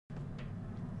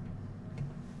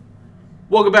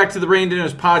Welcome back to the Rain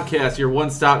Dinners Podcast, your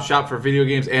one-stop shop for video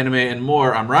games, anime, and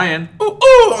more. I'm Ryan.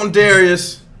 I'm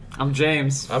Darius. I'm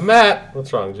James. I'm Matt.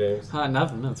 What's wrong, James?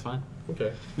 Nothing. That's fine.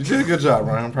 Okay. You did a good job,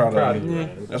 Ryan. I'm proud of you.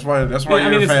 Ryan. That's why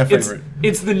you're a fan favorite.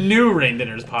 It's the new Rain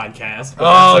Dinners podcast.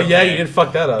 Oh, yeah, you did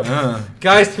fuck that up.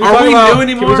 Guys, can we Are talk we about, new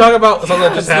anymore? Can we talk about something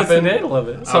that just That's the happened? title of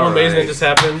it. Something amazing that just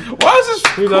happened. Why is this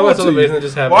Can we talk cool about to something you? amazing that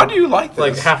just happened? Why do you like this?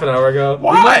 Like half an hour ago.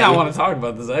 Why? We might not want to talk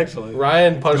about this, actually.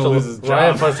 Ryan punched Gonna lose his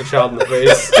a child in the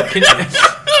face.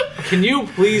 Can you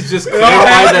please just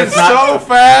clarify that's not... so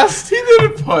fast. He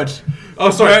didn't punch.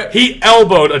 Oh, sorry. He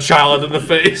elbowed a child in the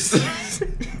face.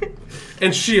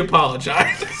 And she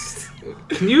apologized.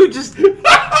 Can you just... Why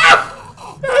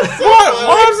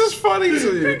is this funny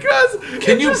to you? Because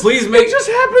it just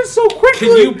happened so quickly.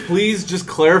 Can you please just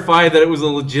clarify that it was a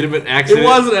legitimate accident? It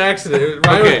was an accident.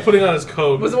 Ryan Okay. was putting on his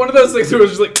coat. Was it one of those things where it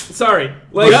was just like, sorry?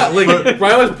 Ryan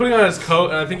was putting on his coat,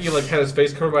 and I think he had his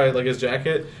face covered by his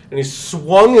jacket, and he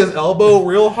swung his elbow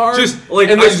real hard.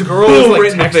 And this girl boom, was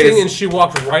right in the texting, face. and she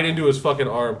walked right into his fucking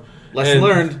arm. Lesson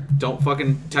learned. Don't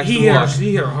fucking text He and walk.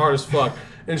 hit her hard as fuck.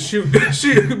 And she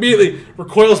immediately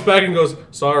recoils back and goes,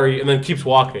 sorry, and then keeps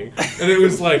walking. And it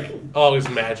was like, oh, it was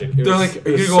magic. They're like, are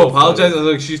you going to go apologize? I was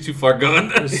like, she's too far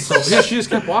gone. She just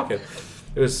kept walking.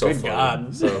 It was so Good funny.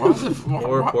 God. So,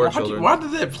 Poor children. Why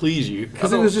did that please you?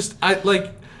 because it was just,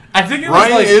 I think it was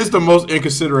Ryan is the most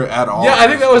inconsiderate at all. Yeah, I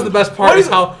think that was the best part.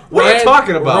 What are you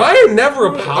talking about? Ryan never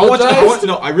apologized.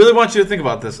 I really want you to think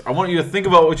about this. I want you to think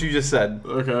about what you just said.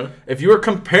 Okay. If you were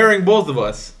comparing both of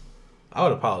us, I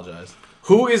would apologize.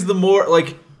 who is the more,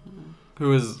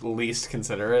 Who is least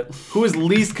considerate? who is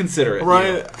least considerate?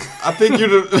 Ryan, I think you're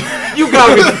the... You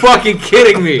gotta be fucking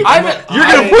kidding me. You're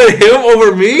gonna put him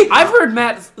over me? I've heard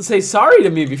Matt say sorry to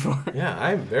me before. Yeah,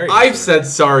 I'm very. I've said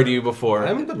sorry to you before.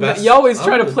 I'm the best. You always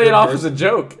try to I'm play the it off good as a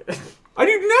joke. I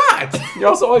do not. You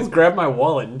also always grab my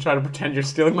wallet and try to pretend you're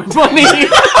stealing my money.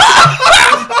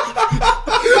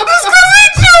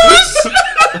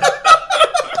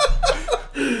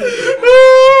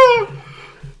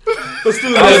 Let's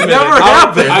do That's never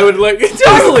happened. I would like it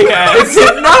totally has.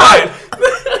 It did not.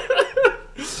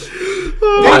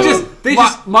 He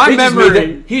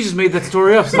just made that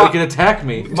story up so he can attack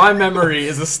me. My memory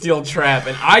is a steel trap,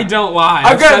 and I don't lie.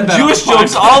 I've said got that Jewish on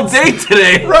jokes podcasts. all day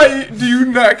today. Right, do you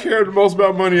not care the most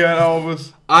about money out of all of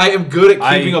us? I am good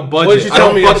at keeping a budget. What did you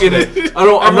tell me yesterday?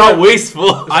 I'm not wasteful.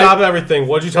 Stop everything.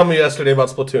 What did you tell me yesterday about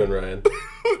Splatoon, Ryan?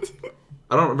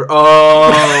 I don't remember.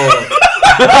 Oh.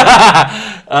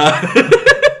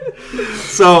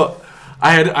 So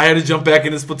I had to jump back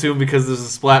into Splatoon because there's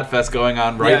a Splatfest going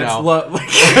on right now. I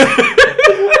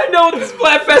know what this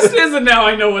Splatfest is, and now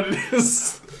I know what it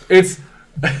is. It's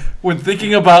when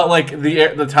thinking about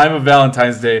the time of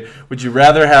Valentine's Day, would you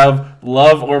rather have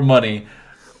love or money?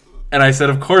 And I said,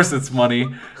 of course it's money.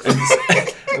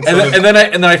 And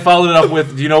then I followed it up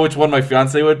with, do you know which one my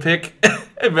fiance would pick?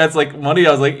 And Matt's like, money.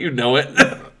 I was like, you know it.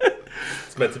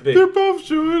 It's meant to be. They're both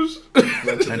Jewish.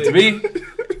 Meant to be.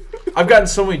 I've gotten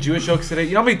so many Jewish jokes today.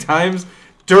 You know how many times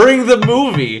during the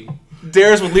movie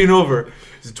Darius would lean over?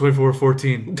 Is it 24 or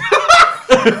 14?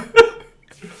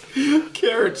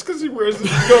 Carrots, because he wears a coat.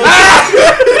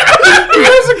 He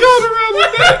wears a coat around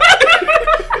his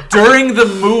neck. During the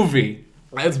movie.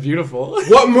 That's beautiful.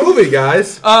 What movie,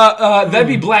 guys? That'd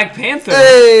be Black Panther.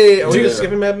 Hey, are we just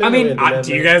skipping Mad Men? I mean,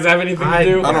 do you guys have anything to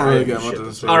do? I don't really got much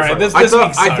to say. All right, this I week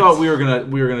thought sucks. we were gonna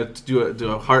do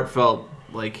a heartfelt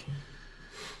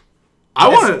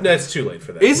That's too late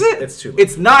for that. Is it? It's too late.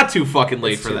 It's not too fucking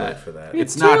late for too that. late for that.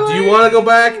 It's not. Do you want to go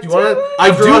back? Do you want to? I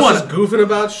do want wanna- just goofing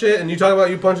about shit, and you talk about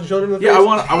you punching children in the face. Yeah, I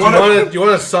want Do you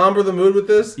want to somber the mood with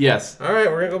this? Yes. All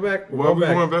right, we're gonna go back. What are we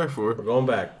going back for? We're going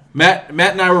back. Matt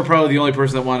and I were probably the only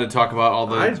person that wanted to talk about all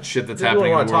the shit that's didn't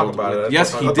happening in want the to world. talk about it.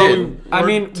 Yes, I he thought did. I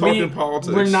mean, talking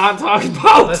politics. we're not talking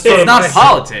politics. That's It's not Nice.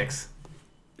 politics.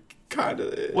 Kind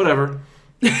of. Whatever.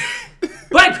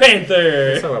 Black Panther.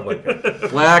 Let's talk about Black Panther.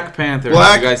 Black Panther.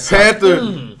 Black You guys suck.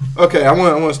 Panther. Okay, I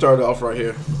want to start it off right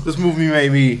here. This movie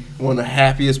made me one of the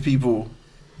happiest people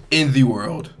in the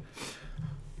world.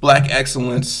 Black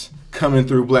excellence coming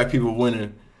through. Black people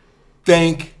winning.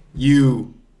 Thank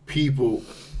you, people.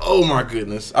 Oh my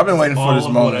goodness! I've been waiting for this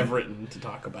What moment. I've written to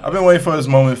talk about. I've been waiting for this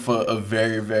moment for a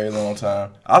very, very long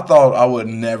time. I thought I would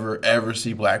never, ever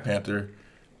see Black Panther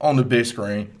on the big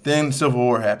screen. Then Civil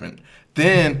War happened.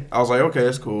 Then I was like, okay,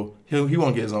 that's cool. He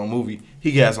won't get his own movie.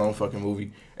 He got his own fucking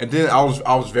movie. And then I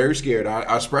was very scared.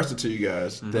 I expressed it to you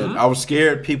guys that I was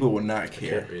scared people would not I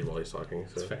care. can't read while he's talking.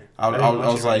 So. I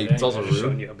was like, it's also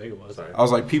rude. you how big it was. I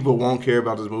was like, people won't care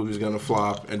about this movie. It's gonna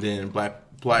flop, and then black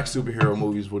superhero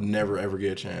movies will never ever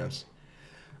get a chance.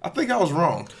 I think I was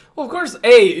wrong. Well, of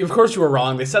course you were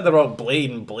wrong. They said that about Blade,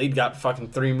 and Blade got fucking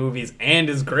 3 movies and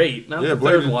is great. Not the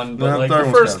Blade third one, but no, like the the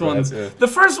third first one's one's kinda bad, the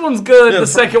first one's good. Yeah, the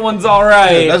second one's all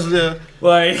right.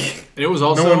 Like It was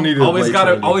also no one needed always Blade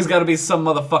gotta trilogy. be some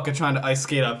motherfucker trying to ice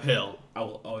skate uphill. I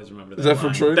will always remember that. Is that from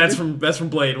line. Trilogy? That's from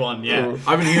Blade 1. Yeah.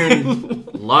 I've been hearing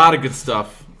a lot of good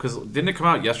stuff. Because didn't it come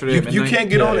out yesterday at You midnight? can't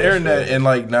get on the internet and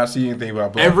like not see anything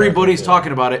about Black Everybody's Panther.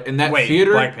 talking about it in that Wait,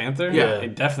 theater. Black Panther? Yeah.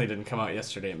 It definitely didn't come out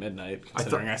yesterday at midnight.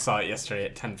 Considering I saw it yesterday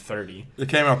at 10:30. It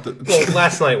came out Well,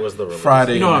 last night was the release.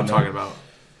 Friday. You know what I'm and, talking about.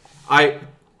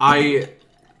 I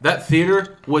that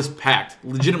theater was packed.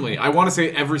 Legitimately, I want to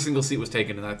say every single seat was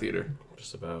taken in that theater.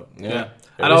 Just about. Yeah.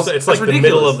 And also, It's like that's the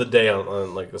middle ridiculous. of the day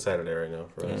on like the Saturday right now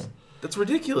for us. That's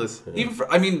ridiculous. Even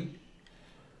for, I mean,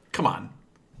 come on.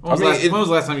 When was, I mean, when was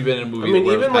the last time you've been in a movie? I mean,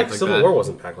 where it was even like packed Civil that? War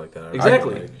wasn't packed like that. I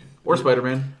Exactly. think. Or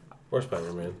Spider-Man. Or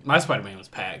Spider-Man. My Spider-Man was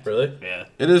packed. Really? Yeah.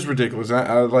 It is ridiculous.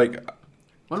 I like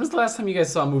When was the last time you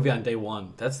guys saw a movie on day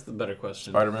one? That's the better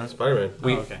question. Spider-Man. Spider-Man. Oh,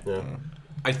 okay. Yeah.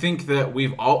 I think that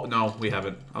we've all no, we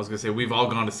haven't. I was gonna say we've all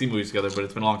gone to see movies together, but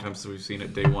it's been a long time since we've seen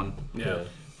it day one. Yeah.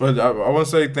 But I want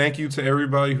to say thank you to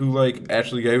everybody who like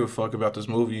actually gave a fuck about this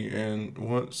movie and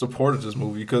supported this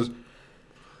movie because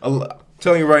I'm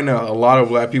telling you right now, a lot of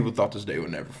black people thought this day would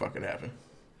never fucking happen,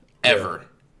 ever.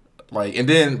 Like, and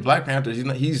then Black Panther,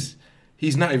 he's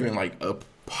not even like a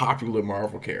popular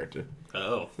Marvel character.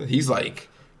 Oh. He's like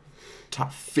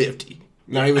top 50,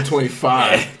 not even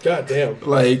 25. God damn.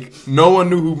 Like, no one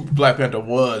knew who Black Panther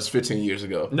was 15 years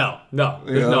ago. No.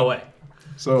 There's Yeah. no way.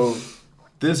 So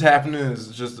this happening is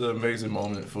just an amazing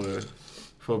moment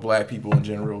for black people in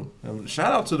general.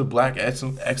 Shout out to the Black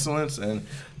Excellence and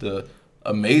the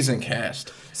amazing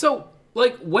cast. So,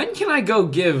 like, when can I go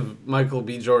give Michael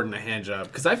B. Jordan a hand job?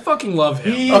 Because I fucking love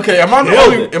him. Okay, am I the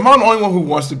only one who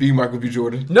wants to be Michael B.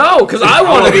 Jordan? No, because I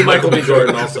want to be Michael B.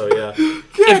 Jordan. Also, yeah.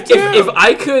 If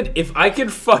I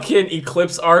could fucking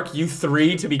Eclipse Arc you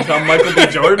 3 to become Michael B.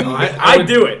 Jordan, I'd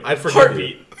do it. I'd forgive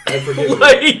Heartbeat. you. I'd forgive you.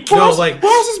 Like, No, like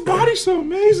Why is his body so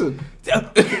amazing?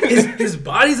 his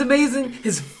body's amazing.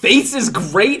 His face is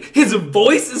great. His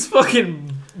voice is fucking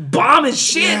bomb as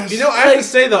shit. Yes. you know,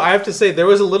 I have to say there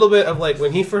was a little bit of like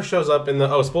when he first shows up in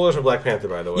the spoilers for Black Panther,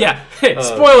 by the way. Yeah. Hey,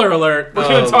 spoiler alert. We're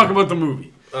gonna talk about the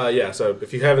movie. Yeah, so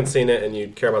if you haven't seen it and you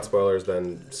care about spoilers,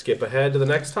 then skip ahead to the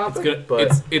next topic.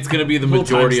 It's gonna be the We'll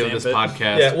majority of timestamp this it.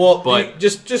 podcast. Yeah, well, but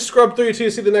just scrub through to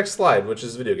see the next slide, which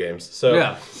is video games. So,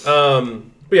 Yeah.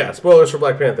 But yeah, spoilers for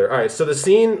Black Panther. All right, so the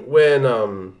scene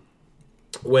when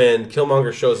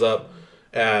Killmonger shows up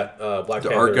at Black The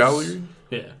Panther's art gallery?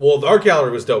 Yeah. Well, the art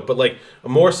gallery was dope, but like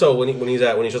more so when he shows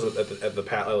up at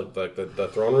the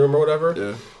throne room or whatever,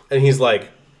 Yeah. and he's like,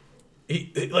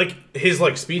 his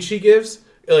like speech he gives.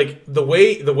 Like the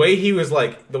way he was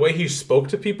like the way he spoke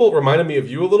to people reminded me of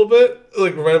you a little bit,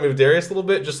 like reminded me of Darius a little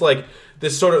bit. Just like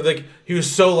this sort of like he was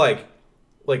so like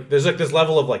there's like this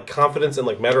level of like confidence and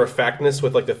like matter of factness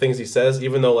with like the things he says,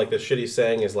 even though like the shit he's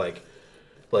saying is like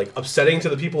upsetting to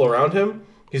the people around him.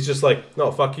 He's just like,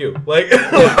 no, fuck you, like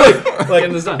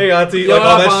Getting this done. hey auntie, Yo, like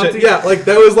all that auntie. shit. Yeah, like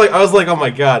that was like I was like, oh my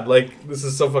god, like this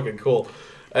is so fucking cool,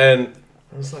 and.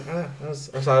 I was like,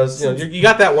 you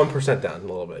got that 1% down a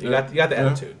little bit. You got the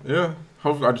attitude. Yeah.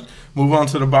 Hopefully, I just move on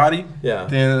to the body. Yeah.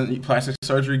 Then plastic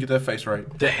surgery, get that face right.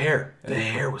 The hair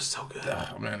was so good.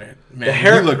 Oh man, The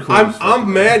hair. he looked cool.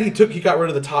 I'm mad he got rid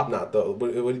of the top knot though.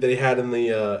 That he had in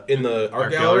the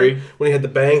art gallery when he had the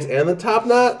bangs and the top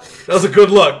knot. That was a good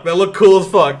look. That looked cool as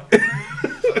fuck.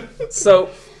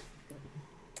 So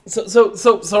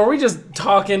are we just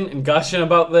talking and gushing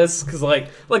about this? Because like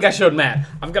I showed Matt,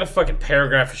 I've got a fucking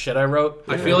paragraph of shit I wrote.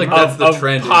 I feel like that's the of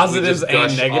trend. positives is we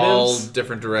just and gush all negatives.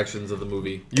 different directions of the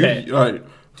movie. Okay. All right.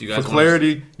 Do you For guys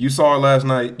clarity, you saw it last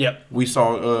night. Yep. We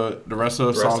saw the rest of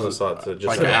us saw it just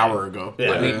like today. an hour ago.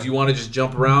 Yeah. I mean, do you want to just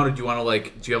jump around, or do you want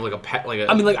to do you have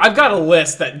a I mean, like I've got a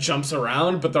list that jumps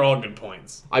around, but they're all good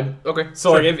points. okay.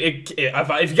 So like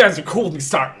if you guys are cool with me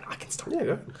starting, I can start. Yeah,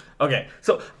 go ahead. Okay,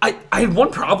 so I had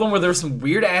one problem where there were some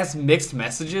weird ass mixed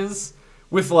messages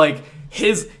with like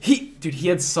he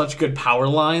had such good power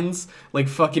lines, like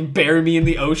fucking bury me in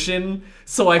the ocean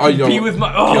so I could be with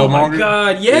my Killmonger? my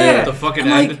god, yeah. The fucking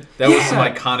And, end. That was some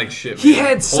iconic shit. He man.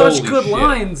 had such Holy good shit.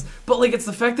 lines, but like it's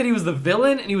the fact that he was the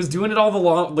villain and he was doing it all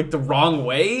the wrong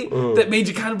way that made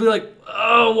you kind of be like,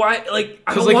 oh, why? Like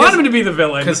I don't want him to be the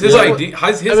villain Because his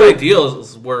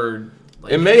ideals were.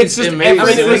 Like, It made It's just it made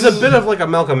everything- It was a bit of like a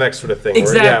Malcolm X sort of thing.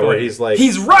 exactly. Where he's like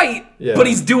he's right, Yeah. but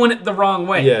he's doing it the wrong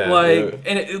way. Yeah,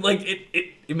 and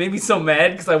it made me so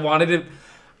mad because I wanted him.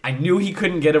 I knew he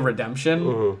couldn't get a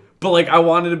redemption, but like I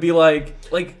wanted to be like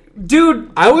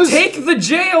dude, take the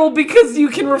jail because you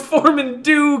can reform and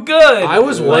do good. I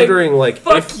was wondering, like,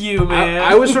 fuck you, man.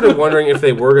 I was sort of wondering if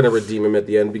they were going to redeem him at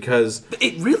the end because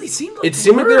it really seemed like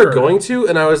they were going to,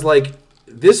 and I was like,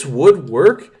 this would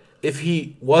work if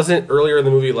he wasn't earlier in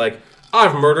the movie like,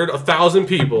 I've murdered 1,000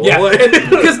 people. Yeah,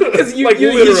 because like,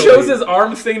 he shows his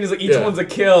arm thing and he's like, each one's a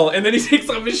kill, and then he takes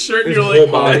off his shirt and His you're like,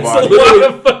 whole that's body. a lot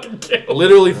of fucking kills.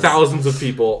 Literally thousands of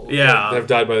people Yeah. have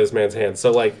died by this man's hand.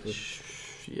 So, like,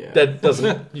 that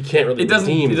doesn't, you can't really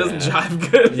redeem It doesn't that. jive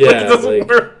good. Yeah, Like, it doesn't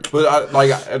work. But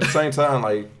at the same time,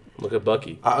 like, Look at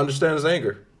Bucky. I understand his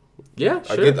anger. Yeah,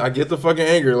 sure. I get the fucking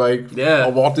anger. Like, Yeah. I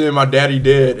walked in, my daddy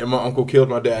dead, and my uncle killed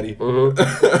my daddy.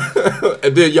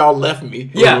 And then y'all left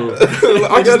me. Yeah.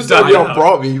 I understand died y'all out.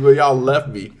 brought me, but y'all left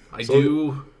me. I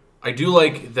do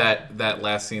like that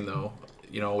last scene though.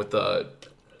 You know, with the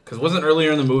because wasn't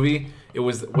earlier in the movie. It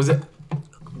was it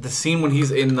the scene when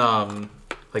he's in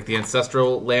like the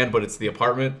ancestral land, but it's the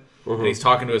apartment. And he's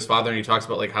talking to his father, and he talks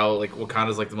about like how like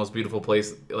Wakanda's like the most beautiful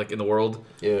place like in the world.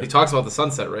 Yeah. He talks about the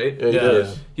sunset, right? Yeah, he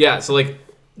does. Yeah. So like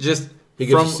just He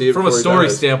gets to see it from a before he story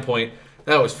dies. standpoint,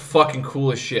 that was fucking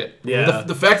cool as shit. Yeah.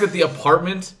 The fact that the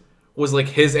apartment was like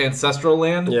his ancestral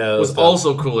land Yeah, that was was dope.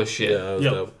 also cool as shit. Yeah, that was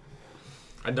Yep. dope.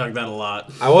 I dug that a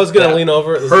lot. I was gonna lean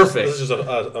over. Perfect. This is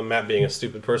just a Matt being a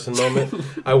stupid person moment.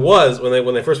 I was when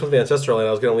they first went to the ancestral land.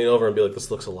 I was gonna lean over and be like, "This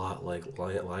looks a lot like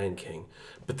Lion King,"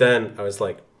 but then I was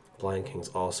like, "Lion King's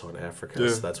also in Africa,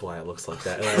 so that's why it looks like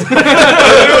that." And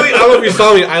I don't know if you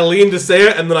saw me. I leaned to say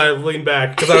it, and then I leaned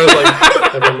back because I was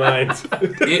like, "Never mind."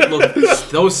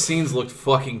 Those scenes looked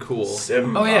fucking cool.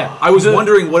 Simba. Oh yeah. I was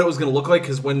wondering what it was gonna look like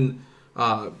because when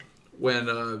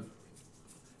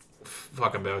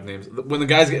fucking bad with names. When the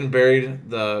guy's getting buried,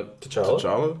 the T'Challa.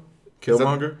 T'Challa?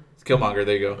 Killmonger? Killmonger.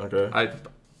 There you go. Okay.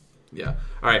 Yeah.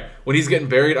 All right. When he's getting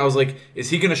buried, I was like, is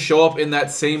he gonna show up in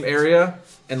that same area?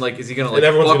 And like, is he gonna like? And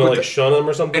everyone's fuck gonna with like shun him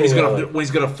or something. and he's you know, gonna like, when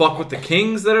he's gonna fuck with the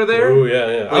kings that are there. Ooh,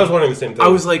 yeah. I was wondering the same thing. I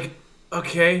was like,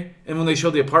 okay. And when they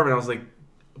showed the apartment, I was like,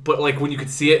 but like when you could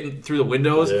see it through the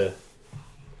windows, yeah.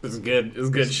 It's good. It's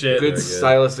good shit. good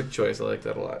stylistic choice. I like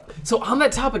that a lot. So on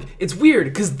that topic, it's weird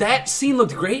because that scene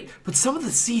looked great, but some of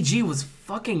the CG was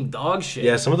fucking dog shit.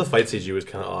 Yeah, some of the fight CG was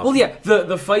kind of off. Well, yeah,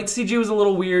 the fight CG was a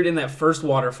little weird in that first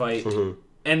water fight.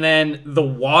 And then the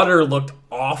water looked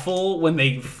awful when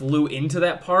they flew into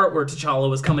that part where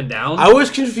T'Challa was coming down. I was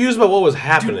confused about what was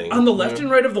happening. On the left and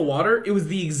right of the water, it was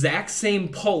the exact same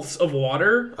pulse of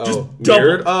water, just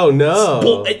mirrored? double. Oh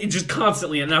no! It just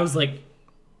constantly, and I was like,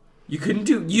 you couldn't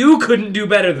do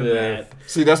better than that.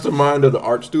 See, that's the mind of the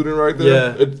art student right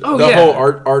there. Yeah. The whole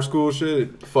art school shit,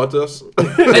 it fucked us.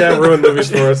 Yeah, ruined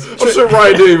movies for us. I'm sure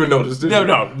Ryan didn't even notice, did you?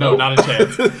 No, not a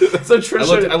chance. So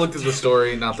Trisha, I looked at the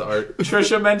story, not the art.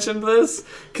 Trisha mentioned this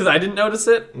because I didn't notice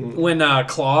it when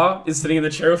Claw is sitting in the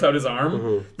chair without his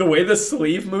arm. The way the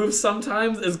sleeve moves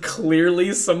sometimes is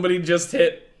clearly somebody just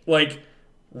hit like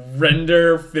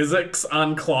render physics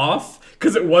on cloth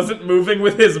because it wasn't moving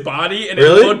with his body and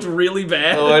Really? it looked really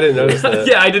bad. Oh, I didn't notice that.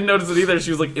 Yeah, I didn't notice it either.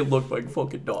 She was like, it looked like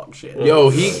fucking dog shit. Yo,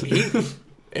 he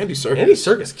Andy Serkis. Andy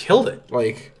Serkis killed it.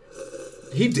 Like,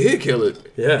 he did kill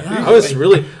it. Yeah, I was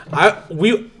really.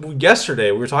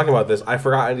 Yesterday we were talking about this. I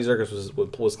forgot Andy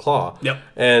Serkis was Claw. Yep.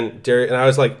 And I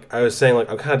was saying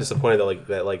I'm kind of disappointed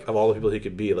that of all the people he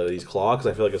could be, like he's Claw, because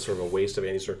I feel like it's sort of a waste of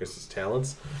Andy Serkis'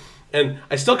 talents. And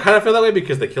I still kind of feel that way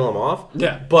because they kill him off.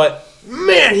 Yeah. But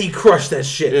man, he crushed that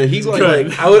shit. Yeah, he's like,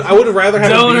 Good. I would rather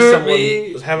have Don't him hurt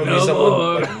be me no someone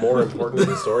more. like more important in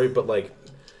the story. But like,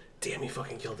 damn, he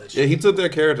fucking killed that yeah, shit. he took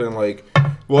that character and like,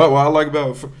 what I like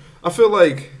about, I feel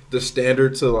like the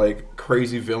standard to like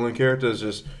crazy villain character is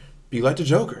just be like the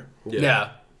Joker. Yeah.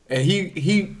 And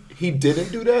he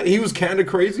didn't do that. He was kind of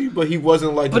crazy, but he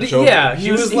wasn't like the But Joker. yeah,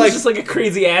 he was just like a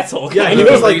crazy asshole. Yeah, He he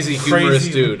was was crazy, humorous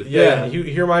dude. Yeah,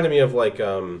 he reminded me of like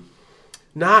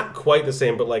not quite the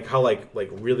same, but like how like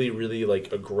really really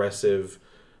like aggressive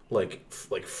like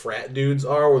frat dudes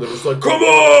are, where they're just like, come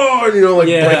on, like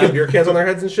breaking beer cans on their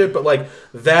heads and shit. But like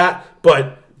that,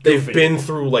 but they've been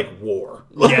through like war.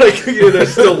 Like they're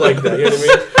still like that. You know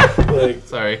what I mean? Like,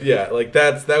 Sorry. yeah, like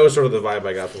that was sort of the vibe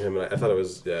I got from him, and I thought it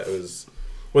was.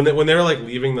 When they were like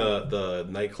leaving the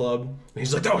nightclub, and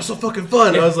he's like, "That was so fucking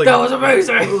fun." I was like, that was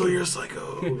amazing. "Oh, you're a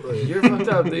psycho." Like, You're fucked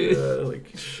up, dude.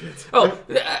 like shit. Oh,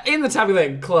 in the top of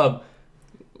that club,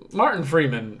 Martin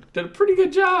Freeman did a pretty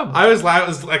good job. I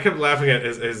kept laughing at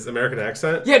his American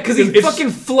accent. Yeah, because he fucking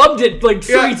flubbed it like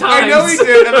three times. I know he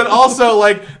did, and then also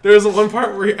like there was one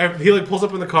part where he like pulls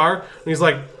up in the car and he's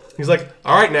like, He's like,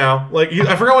 all right now. Like,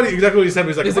 I forgot exactly what he said.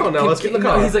 But he's like, now let's get in the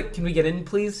car. No, he's like, can we get in,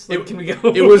 please? Like, can we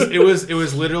go? It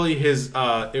was literally his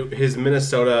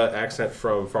Minnesota accent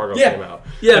from Fargo came out.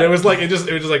 Yeah, and it was just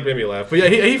like made me laugh. But yeah,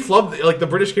 he flubbed. Like the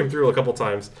British came through a couple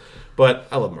times. But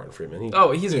I love Martin Freeman.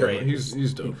 He's great.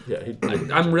 He's dope. Yeah,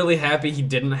 I'm really happy he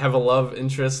didn't have a love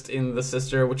interest in the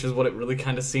sister, which is what it really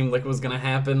kind of seemed like was going to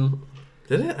happen.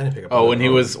 Did it? I didn't pick up. Oh, when he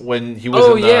was in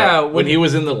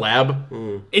the lab.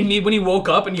 When he woke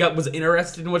up and was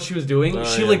interested in what she was doing,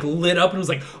 she like lit up and was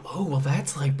like, "Oh, well,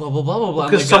 that's like blah blah blah blah blah."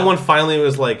 Because someone finally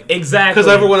was like, exactly.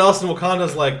 Because everyone else in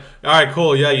Wakanda's like, "All right,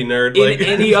 cool, yeah, you nerd." In like,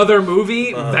 any other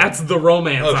movie, that's the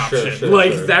romance option. Sure.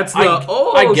 That's the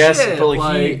I guess, shit. but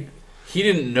like he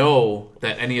didn't know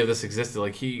that any of this existed.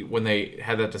 Like when they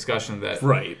had that discussion that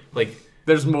like.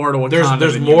 There's more to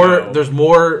Wakanda. There's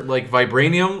more like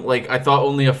vibranium. Like I thought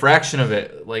only a fraction of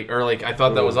it. I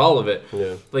thought that was all of it.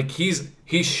 Yeah. Like he's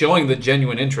showing the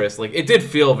genuine interest. Like it did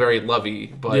feel very lovey,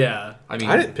 but yeah. I mean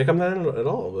I didn't pick up that at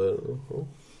all. But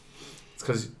it's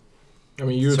because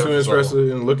you were too interested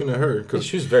in looking at her because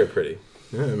she was very pretty.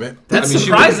 Yeah, man. That's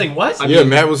surprising.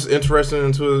 Matt was interested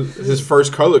into his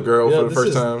first colored girl for the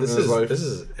first time in his life. This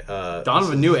is dawn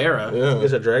of a new era. Yeah,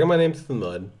 is dragging my name through the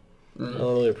mud. I don't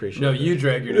really appreciate it. No, you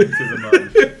drag your name through the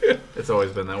mud. It's always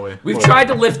been that way. We've tried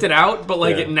to lift it out, but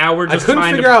now we're just I couldn't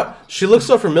figure out. She looks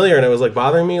so familiar, and it was like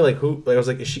bothering me. Like who? Like I was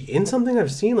like, is she in something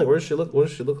I've seen? Like where does she look? What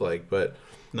does she look like? But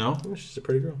no, she's a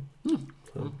pretty girl.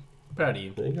 So, proud of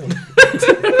you. There you go.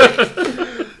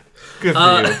 Good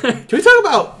for you. Can we talk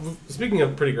about? Speaking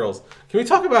of pretty girls, can we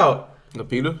talk about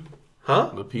Lupita?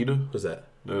 Huh? Lupita? Who's that?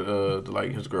 The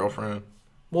like his girlfriend.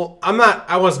 Well, I'm not.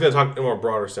 I wasn't going to talk in a more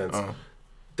broader sense.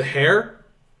 The hair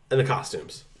and the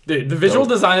costumes. Dude, the visual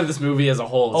design of this movie as a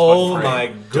whole is oh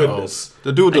my goodness.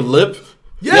 The dude with the lip.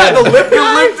 Yeah, the lip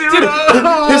guy.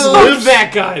 His lips.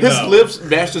 That guy. His lips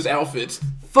matched his outfits.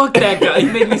 Fuck that guy. He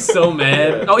made me so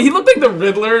mad. Oh, he looked like the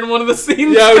Riddler in one of the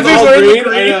scenes. Yeah, it was all green.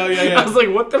 I know, yeah. I was like,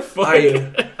 what the fuck?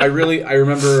 I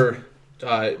remember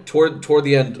toward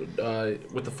the end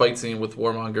with the fight scene with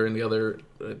Warmonger and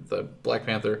the Black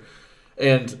Panther.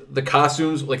 And the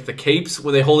costumes, like the capes,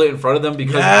 when they hold it in front of them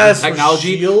because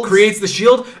technology creates the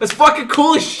shield. That's fucking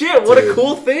cool as shit. What a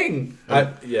cool thing.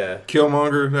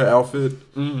 Killmonger, the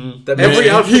outfit. Mm-hmm. Every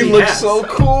outfit he looks so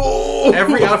cool.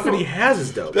 Every outfit he has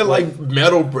is dope. That like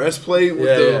metal breastplate with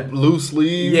the loose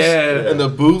sleeves. Yeah. And the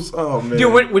boots. Oh, man.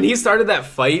 Dude, when he started that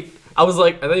fight, I was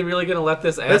like, are they really going to let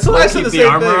this asshole That's keep the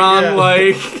armor on? Yeah.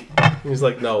 Like... He's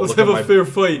like, no, let's have a fair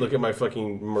fight. Look at my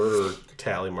fucking murder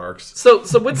tally marks. So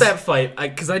with that fight,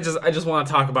 because I just want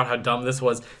to talk about how dumb this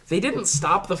was. They didn't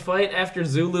stop the fight after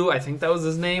Zulu, I think that was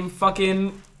his name,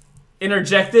 fucking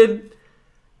interjected.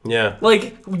 Yeah.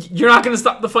 Like, you're not going to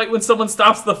stop the fight when someone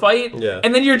stops the fight? Yeah.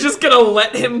 And then you're just going to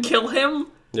let him kill him?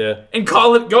 Yeah. And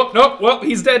call it, well,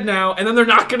 he's dead now. And then they're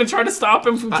not going to try to stop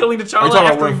him from killing T'Challa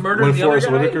after he murdered the other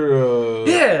guy? Whitaker,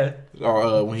 yeah.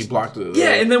 When he blocked it.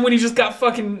 Yeah, and then when he just got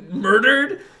fucking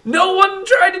murdered, no one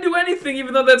tried to do anything,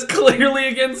 even though that's clearly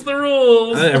against the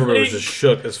rules. I think everybody was just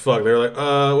shook as fuck. They were like,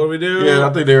 what do we do? Yeah,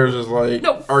 I think they were just like,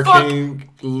 no, Arcane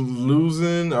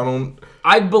losing.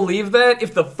 I'd believe that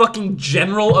if the fucking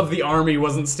general of the army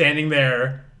wasn't standing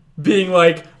there being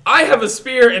like, I have a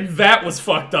spear and that was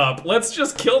fucked up. Let's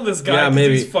just kill this guy because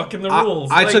he's fucking the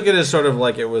rules. I took it as sort of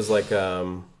like it was like,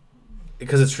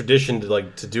 because it's tradition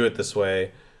to do it this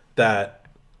way, that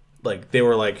like they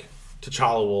were like,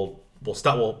 T'Challa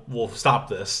will stop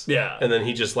this. Yeah. And then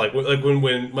he just like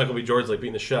when Michael B. Jordan's like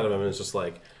beating the shit out of him, and it's just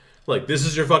like this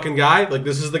is your fucking guy. Like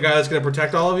this is the guy that's gonna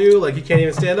protect all of you. Like he can't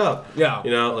even stand up. Yeah.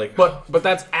 You know, like. But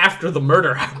that's after the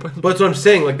murder happened. But that's what I'm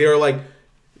saying. Like they were like,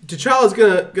 T'Challa's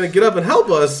gonna get up and help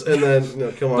us, and then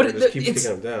Killmonger just keeps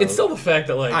taking him down. It's still the fact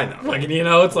that like I know. fucking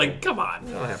it's like come on.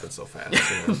 That happened so fast.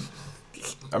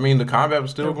 I mean, the combat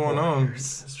was still going on.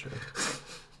 That's true.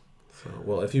 So,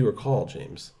 well, if you recall,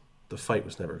 James, the fight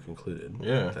was never concluded.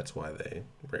 Yeah. That's why they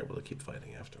were able to keep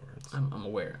fighting afterwards. I'm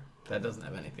aware. That doesn't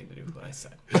have anything to do with what I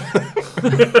said.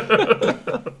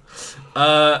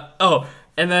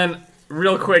 And then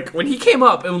real quick, when he came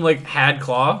up and like had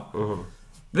Claw,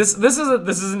 this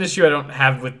is an issue I don't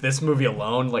have with this movie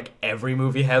alone. Like every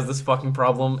movie has this fucking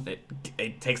problem.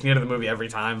 It takes me out of the movie every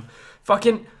time.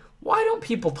 Fucking, why don't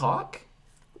people talk?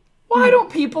 Why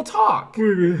don't people talk?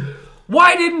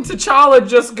 Why didn't T'Challa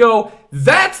just go,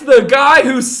 that's the guy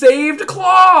who saved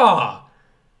Claw?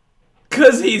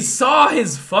 Because he saw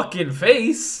his fucking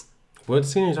face. What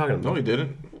scene are you talking about? No, he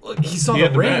didn't. He saw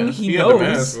the ring. He had the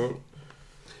knows. mask.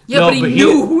 Yeah, No, but he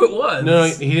knew who it was. No,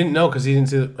 he didn't know because he didn't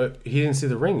see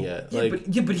the ring yet. Yeah,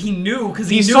 but he knew because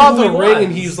he knew saw who the he ring was.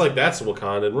 and he's like, "That's a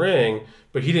Wakandan ring,"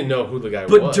 But he didn't know who the guy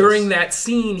was. But during that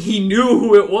scene, he knew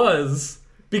who it was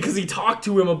because he talked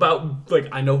to him about, like,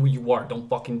 I know who you are. Don't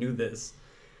fucking do this.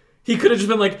 He could have just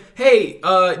been like, hey,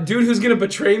 dude who's going to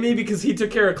betray me because he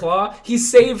took care of Claw, he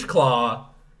saved Claw.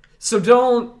 So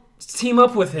don't team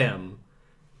up with him.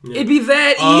 Yeah. It'd be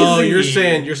that easy. Oh, you're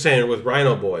saying with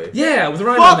Rhino Boy. Yeah, with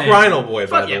Rhino Fuck Man. Rhino Boy,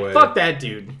 by the way. Fuck that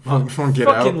dude. From Get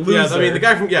Fucking Out. loser. Yeah, I mean, the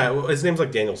guy from, his name's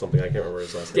like Daniel something. I can't remember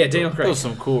his last name. Yeah, Daniel Craig. Those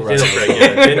some cool rhinos. Daniel Craig,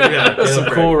 yeah. Daniel Some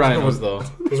Craig. cool rhinos, though.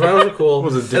 Those rhinos are cool.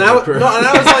 Was it and I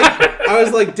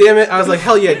was like, damn it. I was like,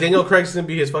 hell yeah, Daniel Craig's gonna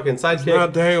be his fucking sidekick.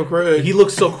 Not Daniel Craig. He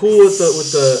looks so cool with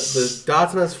the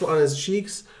dots on his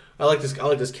cheeks. I like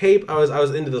this cape. I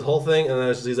was into this whole thing, and then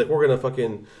he's like, we're gonna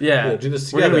fucking do this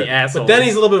together. We're gonna be assholes. But then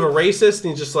he's a little bit of a racist, and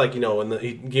he's just like, and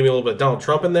he gave me a little bit of Donald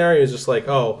Trump in there. He was just like,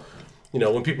 oh,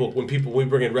 when we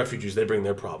bring in refugees, they bring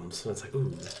their problems, and it's like,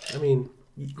 ooh, I mean,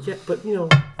 yeah, but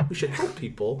we should help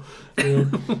people.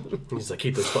 And he's like,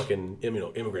 keep those fucking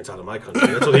immigrants out of my country.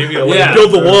 That's what he when he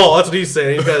build the wall. That's what he's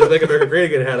saying. He's got his Make America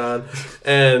Great Again hat on,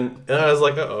 and I was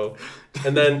like, uh-oh.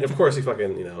 And then of course he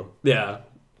fucking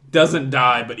doesn't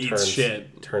die, but eats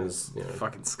shit. Turns,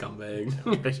 Fucking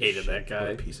scumbag. I hated that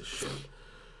guy. Piece of shit.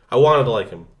 I wanted to like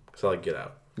him because I like Get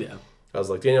Out. Yeah. I was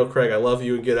like, Daniel Craig, I love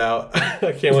you and Get Out.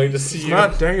 I can't wait to see you.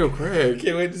 Not Daniel Craig.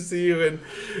 Can't wait to see you in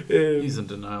He's in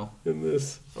denial. in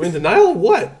this. I mean, denial of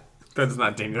what? That's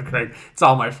not Daniel Craig. It's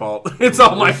all my fault. It's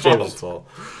all my James' fault.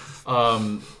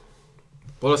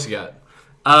 What else you got?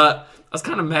 I was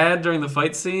kind of mad during the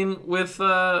fight scene with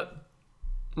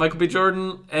Michael B.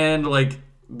 Jordan and like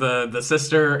the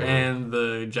sister and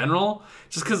the general,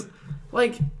 just because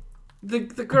like the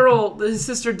girl, his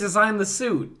sister designed the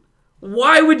suit.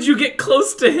 Why would you get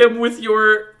close to him with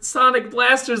your sonic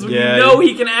blasters when you know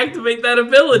he can activate that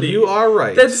ability? You are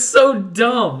right. That's so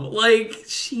dumb. Like,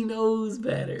 she knows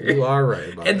better. You are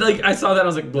right about And like I saw that, I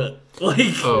was like, "Bleh." Like,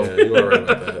 yeah, you are right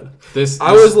about that.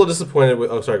 I was a little disappointed with.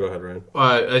 Oh, sorry. Go ahead, Ryan.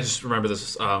 I just remember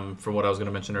this from what I was going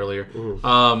to mention earlier.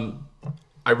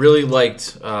 I really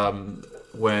liked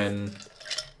when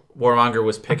Warmonger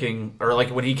was picking, or like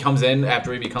when he comes in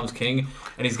after he becomes king,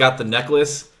 and he's got the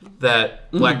necklace that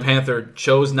Black Panther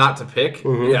chose not to pick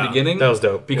in the beginning. That was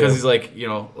dope. Because he's like,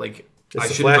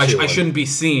 I shouldn't be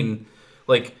seen.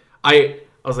 Like I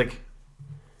was like,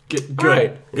 good,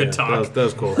 Right. Good talk. That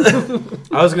was cool.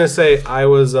 I was gonna say I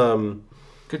was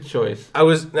good choice. I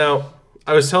was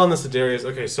telling this to Darius.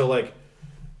 Okay, so like,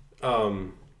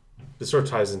 this sort of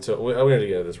ties into. We don't need to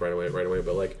get into this right away.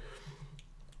 But like,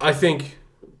 I think,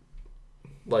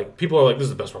 like, people are like, this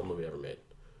is the best Marvel movie ever made.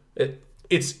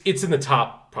 It's in the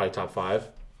probably top 5.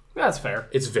 That's fair.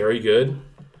 It's very good.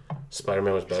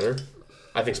 Spider-Man was better.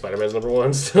 I think Spider-Man's number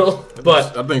 1 still.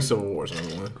 But I think Civil War is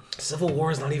number 1. Civil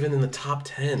War is not even in the top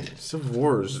 10. Civil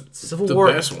War is Civil the War.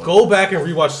 best one. Go back and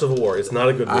rewatch Civil War. It's not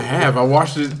a good movie. I have. I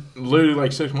watched it literally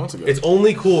like 6 months ago. It's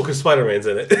only cool because Spider-Man's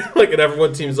in it. Like, and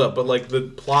everyone teams up. But, like, the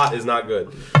plot is not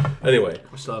good. Anyway.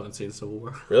 I still haven't seen Civil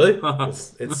War. Really?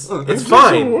 It's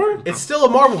fine. It's still a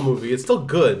Marvel movie. It's still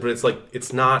good, but it's, like,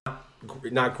 it's not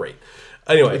great.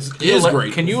 Anyway. It is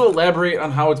great. Can you elaborate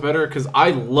on how it's better? Because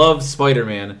I love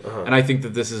Spider-Man, and I think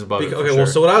that this is above it. Okay, well,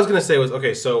 so what I was going to say was,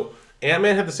 okay, so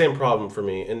Ant-Man had the same problem for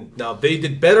me, and now they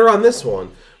did better on this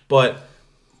one, but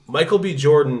Michael B.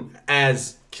 Jordan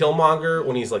as Killmonger,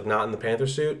 when he's, like, not in the Panther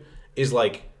suit, is,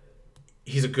 like,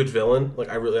 he's a good villain. Like,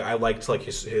 I liked, like,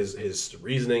 his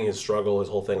reasoning, his struggle, his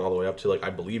whole thing all the way up to, like,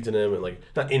 I believed in him, and, like,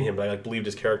 not in him, but I, like, believed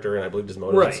his character, and I believed his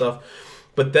motives and stuff.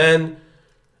 But then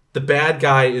the bad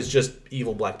guy is just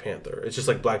evil Black Panther. It's just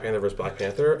like Black Panther versus Black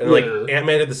Panther, and like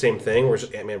Ant-Man did the same thing, where it's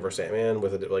just Ant-Man versus Ant-Man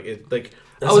with it. Like it, like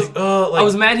I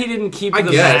was mad he didn't keep the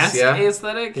mask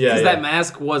aesthetic because that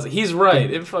mask was. He's right.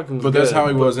 It fucking. Was but that's good. how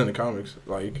he was in the comics.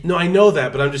 Like no, I know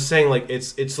that, but I'm just saying like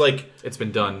it's like it's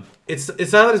been done. It's not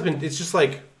that it's been. It's just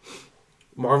like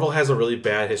Marvel has a really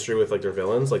bad history with like their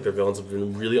villains. Like their villains have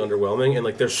been really underwhelming, and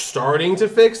like they're starting to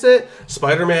fix it.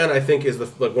 Spider-Man, I think, is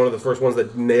one of the first ones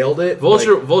that nailed it.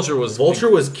 Vulture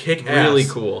was kick ass, really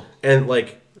cool, and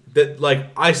like that. Like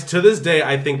I to this day,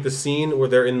 I think the scene where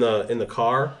they're in the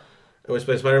car with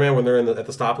Spider-Man when they're at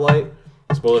the stoplight.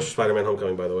 Spoilers for Spider-Man: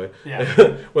 Homecoming, by the way. Yeah.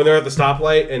 When they're at the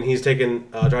stoplight and he's driving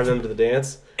them to the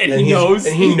dance, and he knows,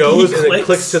 and it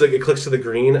clicks to the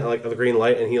green, like the green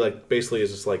light, and he like basically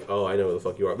is just like, oh, I know who the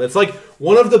fuck you are. That's like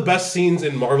one of the best scenes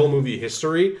in Marvel movie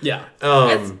history. Yeah.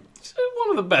 It's one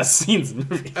of the best scenes in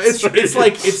movie history. It's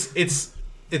like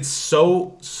it's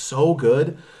so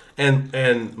good,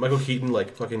 and Michael Keaton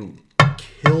like fucking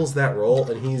kills that role,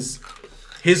 and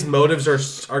his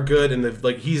motives are good, and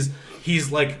like he's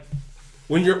like.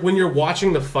 When you're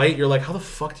watching the fight, you're like, how the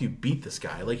fuck do you beat this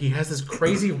guy? Like he has this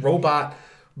crazy robot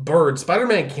bird.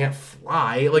 Spider-Man can't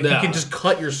fly. Like, No. you can just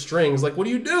cut your strings. Like, what do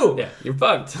you do? Yeah, you're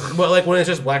fucked. But, like, when it's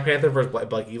just Black Panther versus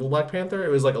evil Black Panther, it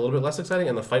was, like, a little bit less exciting,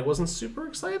 and the fight wasn't super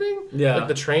exciting. Yeah. Like,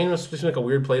 the train was just, like, a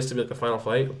weird place to be, like, the final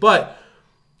fight. But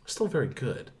still very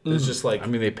good. It's just, like... I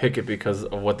mean, they pick it because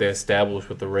of what they established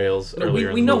with the rails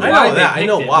earlier. we in the know movie. why I know that. they I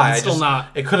know picked it, why. but it's still not...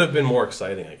 It could have been more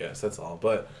exciting, I guess. That's all.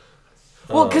 But...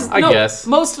 Well, because I guess.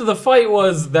 most of the fight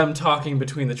was them talking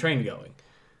between the train going.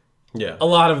 Yeah. A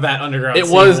lot of that underground It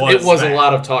scene was a that.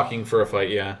 lot of talking for a fight,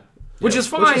 yeah. Which is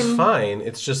fine. Which is fine.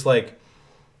 It's just like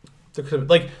there could have,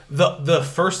 like the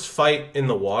first fight in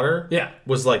the water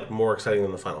was like more exciting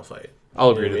than the final fight.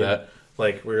 I'll agree You know to what I mean? that.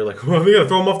 Like we were like, well, we gotta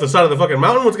throw him off the side of the fucking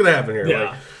mountain. What's gonna happen here?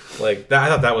 Yeah. Like that. I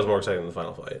thought that was more exciting than the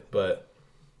final fight. But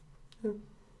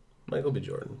Michael B.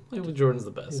 Jordan, Michael Jordan's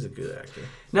the he's best. a good actor.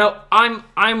 Now I'm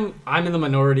in the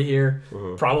minority here,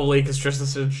 Mm-hmm. probably because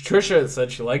Trisha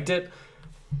said she liked it.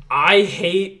 I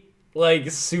hate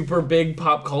like super big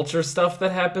pop culture stuff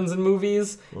that happens in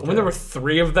movies. And when there were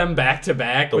 3 of them back to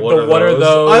back, with the what are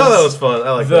those? I thought that was fun.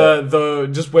 I like that. The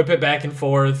just whip it back and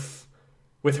forth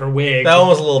with her wig. That one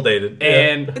was a little dated.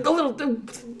 And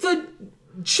the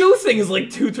shoe thing is like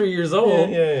 2-3 years old.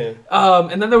 Yeah.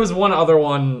 And then there was one other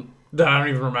one that I don't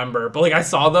even remember, but like I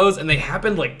saw those and they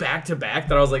happened like back to back.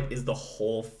 That I was like, is the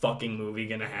whole fucking movie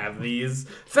gonna have these?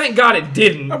 Thank God it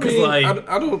didn't. I Because mean, like,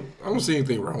 I don't see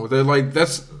anything wrong with it. Like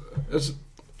that's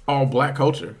all black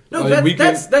culture. no, Like,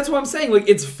 that's what I'm saying. Like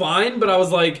it's fine, but I was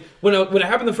like, when it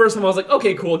happened the first time, I was like,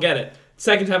 okay, cool, get it.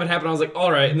 Second time it happened, I was like, all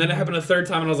right. And then it happened a third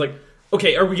time, and I was like,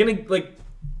 okay, are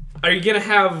you gonna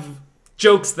have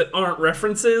jokes that aren't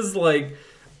references? Like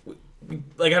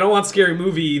I don't want Scary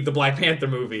Movie, the Black Panther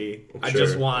movie. I Sure.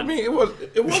 just want. I mean,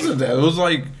 it wasn't that. It was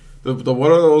like the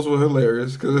one of those were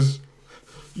hilarious because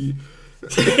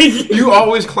you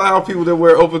always clown people that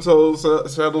wear open toe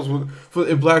sandals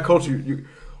in black culture.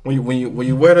 When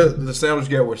you wear the sandals,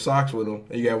 you gotta wear socks with them,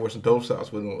 and you gotta wear some dope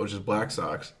socks with them, or just black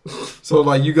socks. So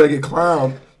like you gotta get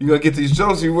clowned, you gotta get these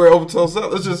jokes. You wear open toe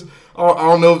sandals. It's just I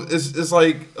don't know. It's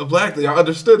like a black thing. I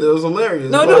understood it. It was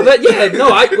hilarious.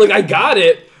 I got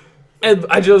it, and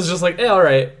I was just like, all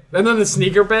right. And then the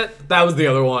sneaker bit, that was the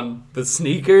other one. The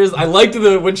sneakers, I liked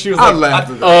when she was like, I laughed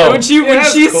at that. when she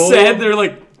that's cool. said they're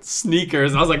like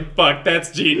sneakers, and I was like, fuck,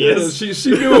 that's genius. Yeah,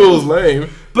 she knew it was lame.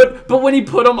 But when he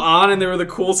put them on and they were the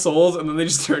cool soles, and then they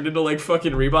just turned into like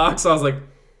fucking Reeboks, I was like,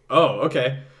 oh,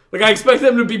 okay. Like I expect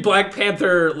them to be Black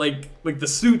Panther, like the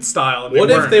suit style. And What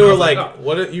if weren't. they I were was like, oh.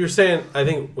 what if, you were saying, I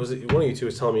think, was it one of you two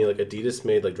was telling me like Adidas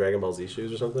made like Dragon Ball Z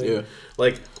shoes or something? Yeah.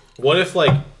 Like, what if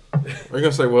like, Are you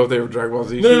gonna say, well, if they were Dragon Ball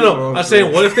Z? no. I'm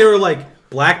saying, what if they were like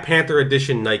Black Panther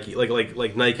edition Nike, like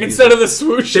Nike Instead of the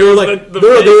swoosh, they were like, the they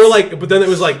were face. like, but then it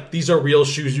was like, these are real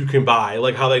shoes you can buy,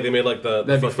 like how they made like the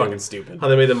That'd be fucking stupid. how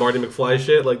they made the Marty McFly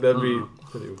shit, like that'd be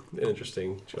an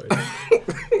interesting choice.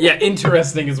 Yeah,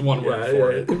 interesting is one word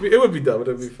for it. It would be dumb, but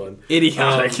it'd be fun.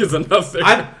 Idiotic is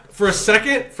another. For a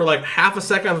second, for like half a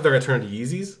second, I thought they were gonna turn into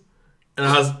Yeezys, and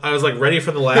I was like ready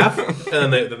for the laugh,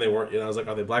 and then they weren't. You know, I was like,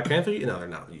 are they Black Panther? No, they're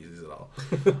not Yeezys at all.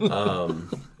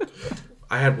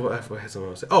 I had something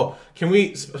else to say. Oh, can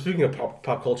we? Speaking of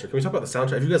pop culture, can we talk about the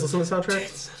soundtrack? Have you guys listened to the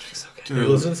soundtrack? Have you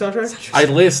listened to the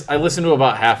soundtrack? I listened to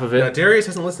about half of it. Now, Darius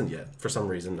hasn't listened yet for some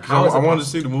reason. I wanted to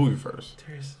see the movie first.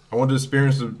 Darius? I wanted to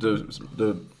experience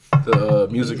the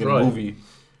music in the right. movie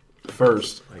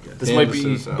first. I guess. This Then might listen be-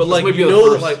 to the sound. But like might be you the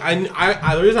know, first. like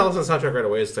I the reason I listened to the soundtrack right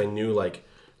away is because I knew like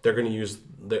they're gonna use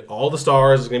all the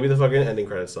stars is gonna be the fucking ending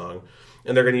credits song,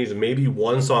 and they're gonna use maybe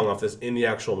one song off this in the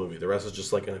actual movie. The rest is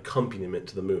just like an accompaniment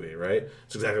to the movie, right?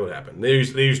 That's exactly what happened. They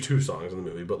used 2 songs in the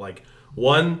movie, but like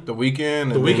one. The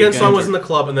Weeknd. The Weeknd song was in the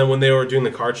club, and then when they were doing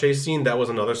the car chase scene, that was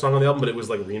another song on the album, but it was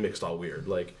like remixed all weird.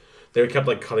 Like they kept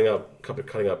like cutting up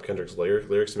Kendrick's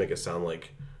lyrics to make it sound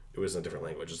like it was in a different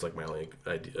language. It's like my only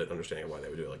understanding of why they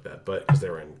would do it like that, but because they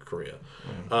were in Korea.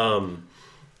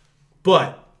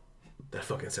 But that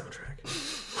fucking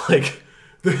soundtrack, like,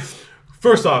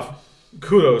 first off,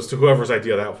 kudos to whoever's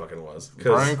idea that fucking was.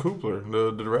 Brian Coogler,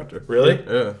 the director. Really?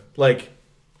 Yeah. Like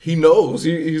He knows.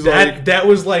 He's like. that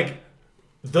was like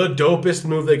the dopest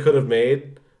move they could have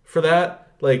made for that.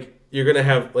 Like you're gonna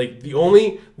have like the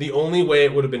only way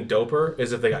it would have been doper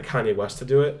is if they got Kanye West to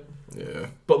do it. Yeah.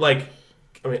 But like,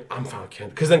 I mean, I'm fine with Kanye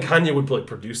because then Kanye would like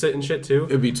produce it and shit too.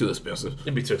 It'd be too expensive.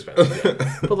 It'd be too expensive.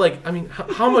 Yeah. But like, I mean,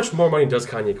 how much more money does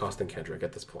Kanye cost than Kendrick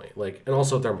at this point? Like, and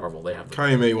also they're Marvel. They have the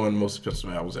Kanye made one of the most expensive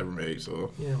albums ever made,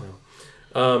 so. yeah,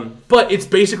 well. But it's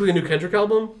basically a new Kendrick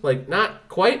album. Like, not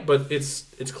quite, but it's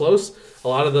close. A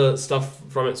lot of the stuff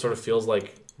from it sort of feels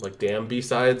like Damn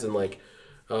B-sides and like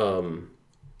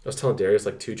I was telling Darius,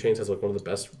 like, 2 Chainz has like one of the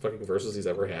best fucking verses he's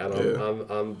ever had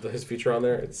on his feature on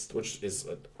there. Which is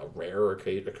a rare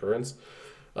occurrence.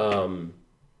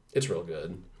 It's real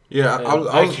good. Yeah,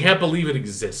 I can't believe it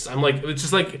exists. I'm like, it's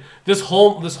just like this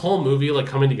whole movie like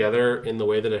coming together in the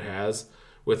way that it has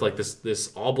with like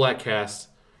this all black cast.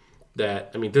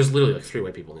 That I mean, there's literally like 3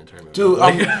 white people in the entire movie. Dude,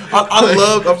 like, I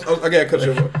loved. I gotta cut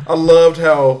you off. I loved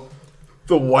how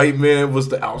the white man was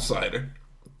the outsider.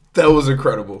 That was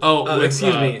incredible. Oh,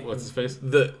 excuse me. What's his face?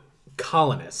 The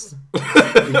colonists.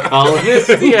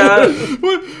 Colonists, yeah.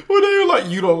 when they were like,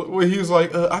 you don't. When he was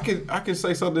like, I can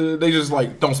say something. They just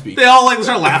like don't speak. They all like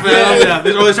start laughing at him. Yeah,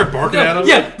 they start barking at him.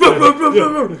 Yeah.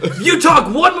 You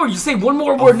talk one more. You say one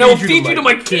more word. No, I'll feed you to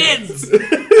my kids.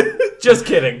 Just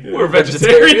kidding. We're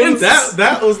vegetarians.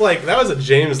 That was a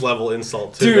James level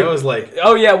insult too. Dude. That was like,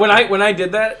 oh yeah. When I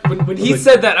did that, when he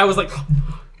said that, I was like,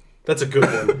 that's a good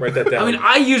one. Write that down. I mean,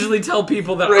 I usually tell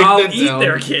people that Write I'll that eat down.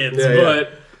 their kids,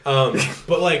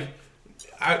 but like,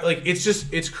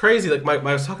 it's crazy. Like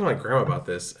I was talking to my grandma about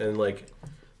this, and like,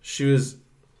 she was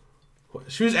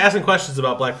asking questions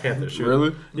about Black Panther.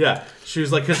 Really? Yeah. She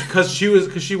was like, because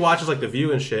she watches like The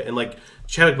View and shit, and like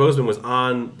Chadwick Boseman was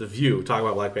on The View talking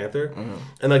about Black Panther,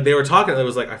 and like they were talking. It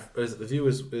was like, The View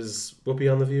is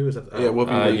Whoopi on The View? Is that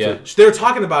Whoopi? Yeah. They were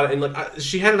talking about it, and like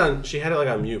she had it like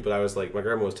on mute, but I was like, my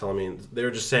grandma was telling me, and they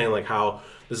were just saying like how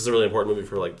this is a really important movie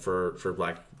for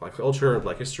black culture and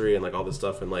black history and like all this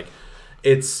stuff, and like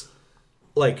it's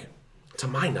like, to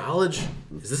my knowledge,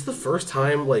 is this the first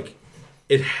time like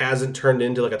it hasn't turned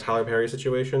into like a Tyler Perry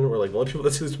situation where like the only people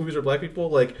that see these movies are black people?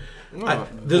 Like,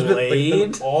 there's been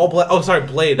like an all black. Oh, sorry,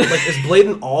 Blade. Like, is Blade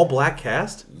an all black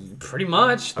cast? pretty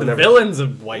much. The villain's a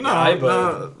white guy,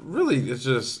 but really, it's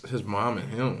just his mom and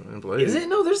him and Blade. is it?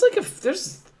 No, there's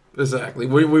exactly.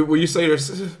 Will you say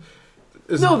there's?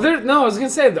 No, I was gonna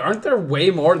say, aren't there way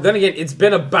more? Then again, it's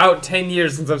been about 10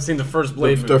 years since I've seen the first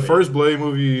Blade movie. The first Blade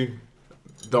movie,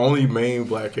 the only main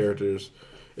black characters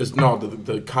is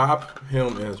the cop,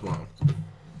 him, and his mom.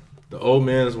 The old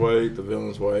man is white. The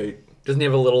villain's white. Doesn't he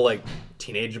have a little like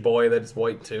teenage boy that's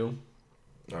white too?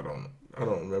 I don't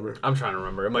remember. I'm trying to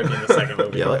remember. It might be in the second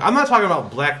movie. Yeah, like I'm not talking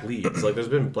about black leads. Like there's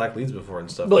been black leads before and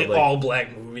stuff. like but, all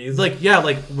black movies. Like yeah,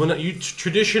 like when you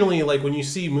traditionally like when you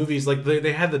see movies like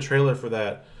they had the trailer for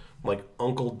that like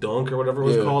Uncle Dunk or whatever it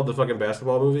was called, the fucking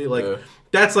basketball movie. Like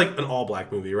that's like an all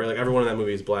black movie, right? Like everyone in that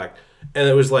movie is black, and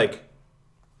it was like,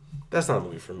 that's not a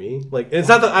movie for me. Like, it's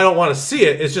not that I don't want to see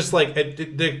it. It's just like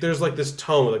there's like this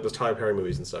tone with like those Tyler Perry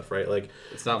movies and stuff, right? Like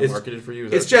It's not marketed for you.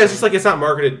 It's just like it's not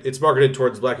marketed. It's marketed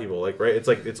towards black people, like right. It's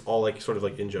like it's all like sort of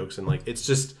like in jokes and like it's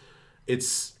just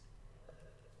it's.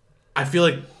 I feel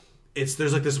like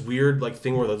there's like this weird like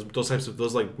thing where those types of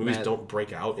like movies don't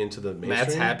break out into the mainstream.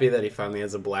 Matt's happy that he finally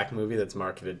has a black movie that's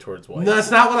marketed towards white. No, that's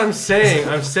not what I'm saying.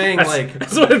 I'm saying like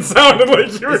that's what it sounded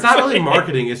like. You were it's not saying. really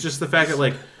marketing. It's just the fact that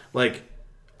like.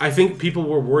 I think people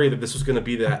were worried that this was going to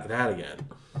be that again,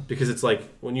 because it's like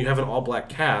when you have an all black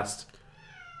cast,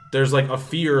 there's like a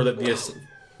fear that the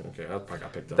okay, I probably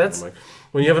got picked up. That's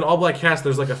when you have an all black cast,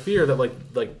 there's like a fear that like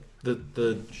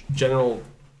the general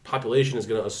population is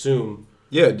going to assume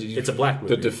it's a black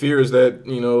movie. The fear is that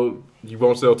you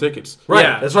won't sell tickets. Right.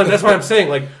 Yeah. That's why I'm saying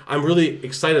like I'm really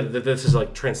excited that this is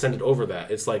like transcended over that.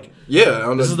 It's like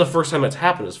this is the first time it's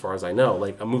happened as far as I know.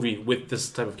 Like a movie with this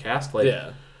type of cast.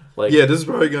 Like this is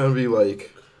probably gonna be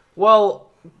like. Well,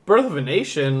 Birth of a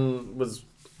Nation was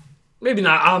maybe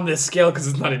not on this scale because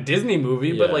it's not a Disney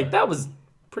movie, but like that was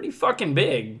pretty fucking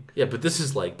big. Yeah, but this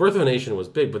is like Birth of a Nation was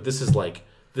big, but this is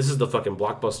the fucking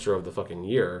blockbuster of the fucking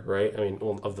year, right? I mean,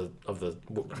 well, of the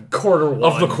quarter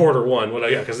one of the quarter one. Well,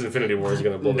 yeah, because Infinity War is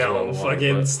gonna blow this no one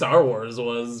fucking water, Star Wars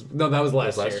was that was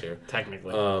last year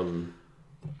technically.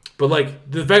 But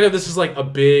like the fact that this is like a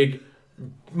big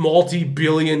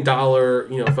multi-billion-dollar,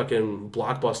 fucking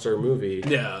blockbuster movie.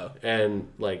 Yeah. And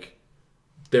like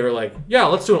they were like, yeah,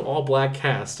 let's do an all-black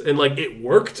cast, and like it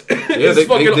worked. Yeah, they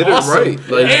did awesome. it right.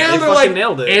 Like, and they they're like,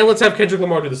 nailed it. and let's have Kendrick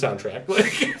Lamar do the soundtrack.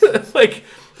 Like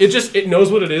it knows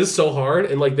what it is so hard,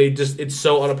 and like it's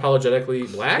so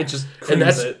unapologetically black. It just and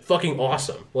that's it. fucking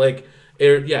awesome. Like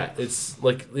it's a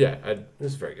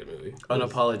very good movie.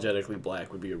 Unapologetically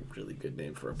Black would be a really good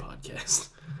name for a podcast.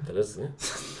 That is,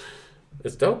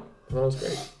 it's dope. I thought it was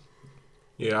great.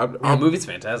 Yeah, The movie's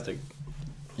fantastic.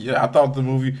 I thought the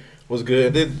movie was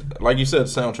good. It did, like you said,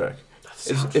 soundtrack.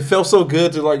 It felt so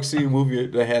good to like see a movie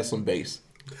that had some bass.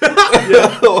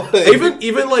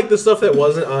 Even like the stuff that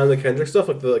wasn't on the Kendrick stuff,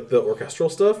 like the orchestral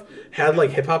stuff, had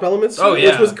like hip hop elements to it,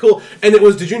 which was cool. And it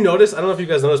was. Did you notice? I don't know if you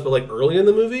guys noticed, but like early in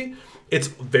the movie, it's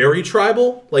very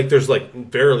tribal. Like there's like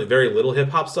very little hip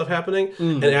hop stuff happening,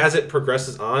 and as it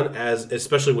progresses on,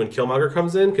 especially when Killmonger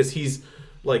comes in, because he's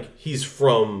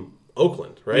from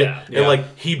Oakland, right? Yeah. And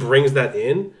like he brings that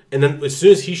in, and then as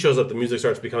soon as he shows up, the music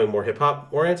starts becoming more hip hop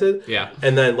oriented. Yeah.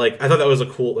 And then like I thought that was a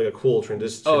cool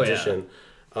transition. Oh, yeah.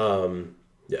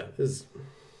 Yeah, this is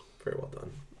very well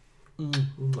done.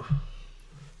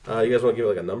 You guys want to give it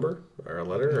like a number or a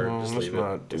letter, or just leave it?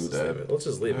 Not do that. Let's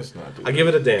just leave Let's it. not do I give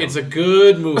it a damn. It's a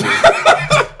good movie.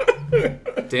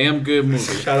 Damn good movie.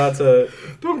 Shout out to.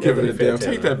 Don't give it a Anthony damn. Fantano.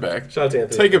 Take that back. Shout out to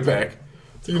Anthony. Take it Fantano. back.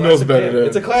 You know Classic better damn. than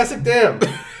It's a classic damn.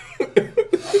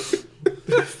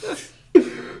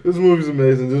 This movie's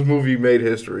amazing. This movie made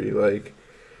history. Like,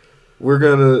 we're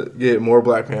gonna get more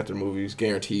Black Panther movies,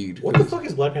 guaranteed. What the fuck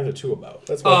is Black Panther 2 about?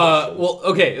 That's my question. Well,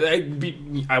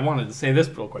 okay. I wanted to say this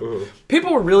real quick.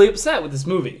 People were really upset with this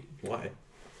movie Why?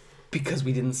 because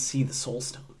we didn't see the Soul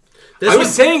Stone. I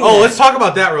was saying. Oh, let's talk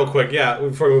about that real quick. Yeah,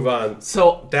 before we move on.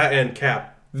 So That and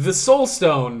Cap. the Soul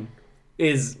Stone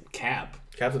is Cap.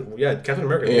 Captain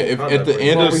America. Yeah, if at the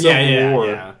end of Civil War,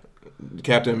 yeah.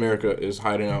 Captain America is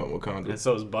hiding out in Wakanda. And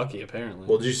so is Bucky, apparently.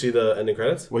 Well, did you see the ending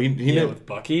credits? Well, he yeah, didn't. with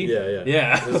Bucky? Yeah.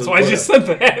 Yeah, This that's is why I what- just said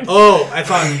that. Oh, I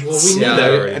thought. Well, we knew Yeah,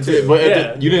 that already. But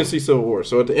Yeah. you didn't see Civil War,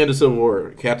 so at the end of Civil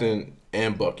War, Captain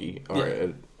and Bucky are at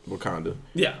Wakanda.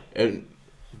 Yeah. And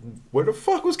where the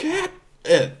fuck was Cap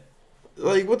at?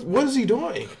 Like, what is he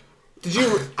doing? Did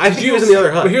you? I think he was in the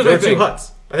other hut. But here's There the were two thing.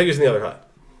 huts. I think he was in the other hut.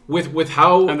 With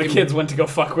how And the kids went to go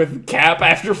fuck with Cap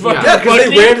after fucking Yeah, because they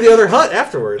Bucky. ran to the other hut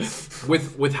afterwards.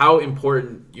 with how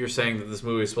important you're saying that this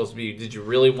movie is supposed to be. Did you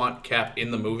really want Cap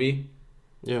in the movie?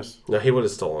 Yes. No, he would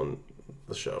have stolen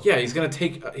the show. Yeah, he's gonna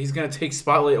take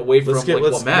spotlight away from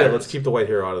what matters. Let's keep the white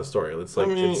hero out of the story. Let's like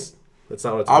I mean, it's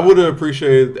not what it's I about. would have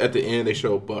appreciated at the end they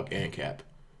show Buck and Cap.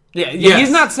 Yeah, Yes.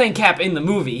 he's not saying Cap in the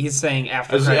movie. He's saying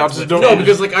after. I just credits don't- with No, Cap.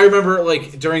 because like I remember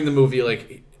like during the movie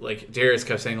like Darius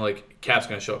kept saying like Cap's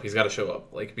gonna show up. He's got to show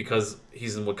up like because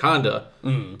he's in Wakanda.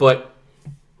 But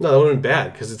No, that would have been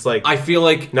bad because it's like I feel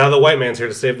like now the white man's here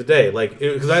to save the day. Like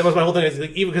because that was my whole thing. Is,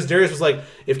 like, even because Darius was like,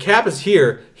 if Cap is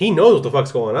here, he knows what the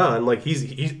fuck's going on. Like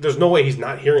he's there's no way he's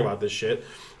not hearing about this shit.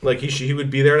 Like he would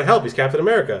be there to help. He's Captain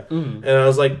America. And I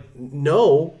was like,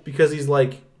 no, because he's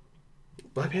like.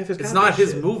 Black Panther's got It's not this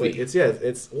his shit. movie. Like, it's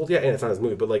not his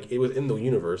movie, but like it was in the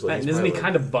universe. Like, And he's isn't he probably,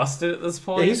 kind of busted at this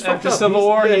point? Yeah, he's fucked after up. Civil He's-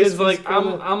 War, yeah, he he's- was like, he's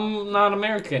kinda- I'm not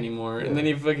American anymore," and then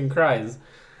he fucking cries.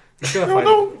 He's gotta No, find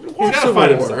don't watch gotta Civil find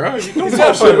War. himself. Right? Don't He's talk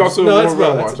gotta shit find about himself. Civil No, War. that's Don't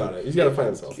about, watch about it. it. He's got to find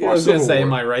himself. I was gonna Civil say, War.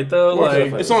 am I right though? Watch Like,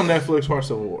 it. It's on Netflix. Watch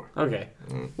Civil War. okay,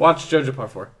 watch JoJo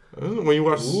Part 4. When you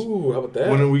watch, Ooh, how about that?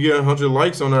 when we get 100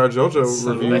 likes on our JoJo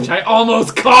review, Which I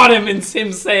almost caught him in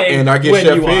him saying, and I get when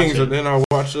Chef you watch Pings, it. and then I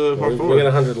watch we Part get 4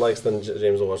 100 likes, then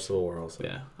James will watch Civil War also.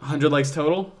 Yeah, 100 likes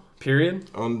total. Period.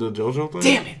 on the JoJo thing.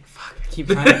 Damn it! Fuck, I keep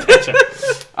trying to catch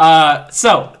up.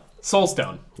 So Soul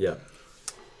Stone. Yeah,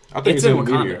 I think It's in the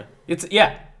Wakanda. meteor.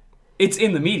 It's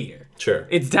in the meteor. sure.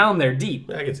 It's down there deep.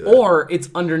 Yeah, I can see that. Or it's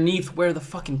underneath where the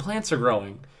fucking plants are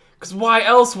growing. Because why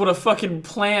else would a fucking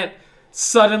plant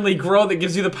suddenly grow that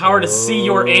gives you the power to see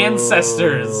your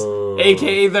ancestors,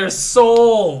 aka their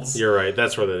souls? You're right.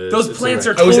 That's what it is. Those It's plants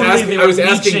are in I was totally asking- I was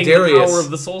asking leeching Darius. the power of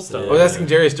the Soul Stone. I was asking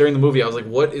Darius during the movie. I was like,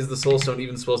 "What is the Soul Stone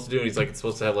even supposed to do?" And he's like, "It's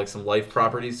supposed to have like some life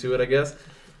properties to it, I guess."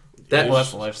 That Well,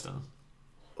 that's the Lifestone.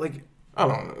 like, I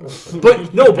don't know.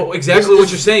 but exactly what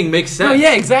you're saying makes sense. No,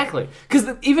 yeah, exactly. Because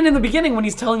even in the beginning, when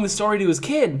he's telling the story to his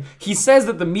kid, he says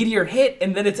that the meteor hit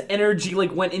and then its energy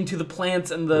like went into the plants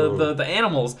and the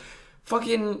animals.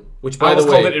 Fucking, Which, I by the almost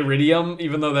called way- it iridium,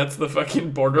 even though that's the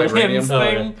fucking Borderlands Vibranium? thing. Oh,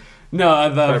 yeah. No,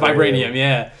 the Vibranium. vibranium,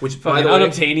 yeah. Which, by fucking the way-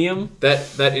 unobtainium.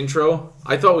 That intro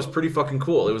I thought was pretty fucking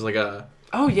cool. It was like a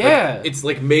Oh yeah, it's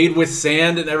like made with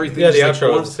sand and everything. Yeah, the just,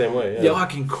 like, outro is the same way. Yeah,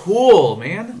 fucking cool,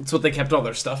 man. that's what they kept all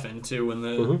their stuff into when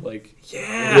the like.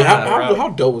 Yeah. Yeah, how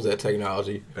dope was that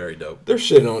technology? Very dope. They're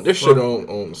shit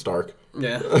on Stark.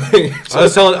 Yeah.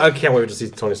 I can't wait to see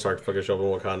Tony Stark fucking show up in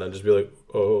Wakanda and just be like,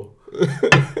 oh.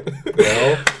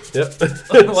 Well, yep.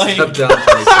 like, Step down,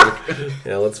 Tony Stark.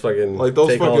 Yeah, let's fucking Like those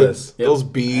take all fucking this. those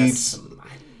beads.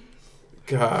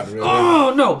 God, really?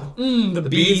 oh no, the The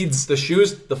beads. beads, the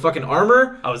shoes, the fucking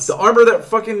armor. I was- the armor that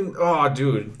fucking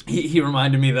dude. He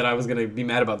reminded me that I was gonna be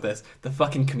mad about this. The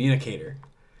fucking communicator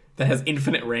that has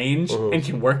infinite range and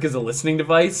can work as a listening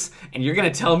device, and you're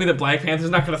gonna tell me that Black Panther's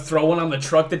not gonna throw one on the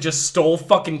truck that just stole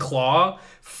fucking Claw?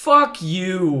 Fuck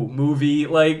you, movie.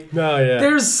 Like, No, yeah.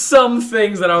 there's some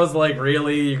things that I was like,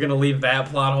 really, you're gonna leave that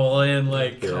plot hole in?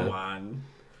 Like, come on.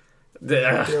 You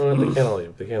know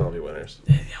what? They can't all be winners.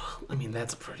 I mean,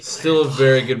 that's pretty. Still a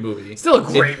very good movie. Still a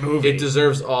great movie. It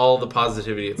deserves all the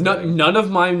positivity it's getting. None of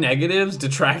my negatives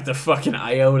detract a fucking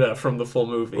iota from the full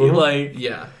movie. Like,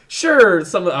 Yeah. sure,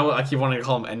 I keep wanting to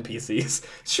call them NPCs.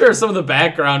 Sure, some of the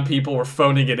background people were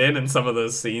phoning it in some of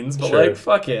those scenes, but Sure. like,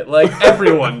 fuck it. Like,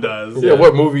 everyone does. Yeah,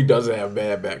 what movie doesn't have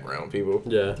bad background people?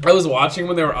 Yeah. I was watching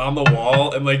when they were on the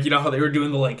wall, and like, you know how they were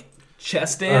doing the like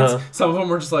chest dance? Uh-huh. Some of them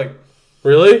were just like,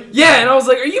 Really? yeah, and I was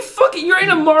like, are you fucking, you're in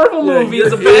a Marvel movie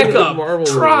as a you're in a backup. Marvel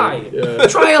Try. movie. Yeah.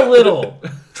 Try a little.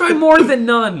 Try more than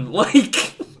none. Like,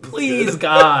 please,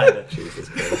 God. Jesus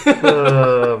Christ.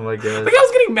 Oh my god. Like, I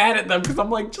was getting mad at them because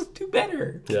I'm like, just do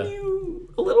better. Can Yeah. you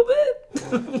a little bit?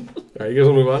 All right, you guys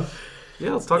want to move on?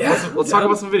 Yeah, let's talk Yeah.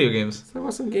 about some video games. Let's talk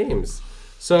about some games.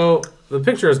 So the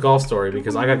picture is Golf Story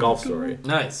because I got Golf Story.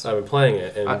 Nice. I've been playing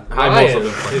it, and I've Ryan also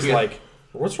been playing is it. like,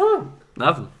 "What's wrong?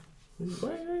 Nothing.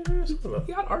 What are you talking about?"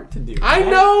 You got art to do. I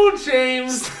man. know,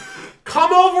 James.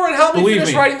 Come over and help me Believe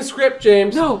finish me. writing the script,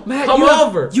 James. No, Matt. Come you have-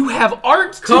 over. You have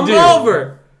art to Come do.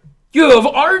 over. You have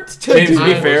art to James, do. to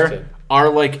be I fair, understand. our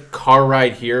like car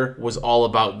ride here was all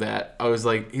about that. I was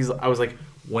like,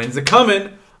 when's it coming?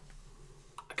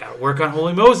 I gotta work on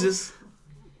Holy Moses.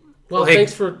 Well, Hey.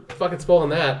 thanks for fucking spoiling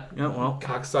that, Yeah, well,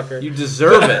 cocksucker. you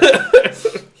deserve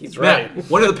it. He's right. Matt,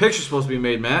 when are the pictures supposed to be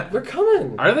made, Matt? They're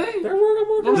coming. Are they? They're working.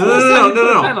 No,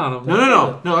 no, Pen on 'em.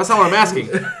 no. That's not what I'm asking.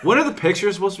 When are the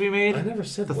pictures supposed to be made? I never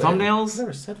said The when. thumbnails? I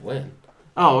never said when.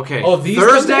 Oh, okay. Oh, these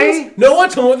Thursday? thumbnails? No one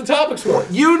told me what the topics were.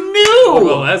 You knew.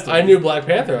 Well, that's the, I knew Black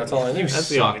Panther. That's all I knew. that's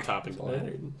the suck. only topic that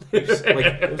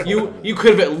mattered. Like you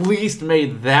could have at least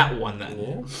made that one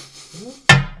then.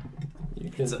 Yeah. You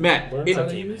can Matt, learn it- how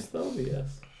to use the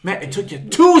OBS. Matt, it took you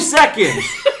 2 seconds.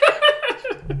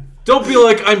 Don't be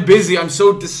like I'm busy. I'm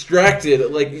so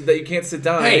distracted, like that you can't sit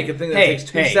down and make a thing that takes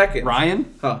 2 seconds.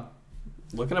 Ryan, Huh?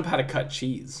 looking up how to cut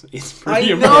cheese. It's I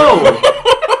pretty know.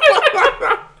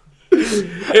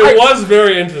 It was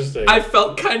very interesting. I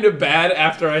felt kind of bad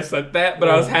after I said that, but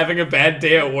I was having a bad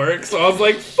day at work, so I was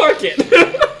like, fuck it.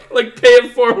 Like, pay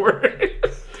it forward.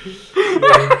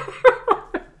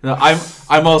 No,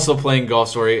 I'm also playing Golf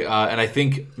Story, and I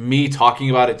think me talking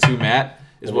about it to Matt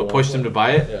is what pushed him to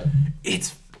buy it. Yeah.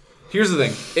 Here's the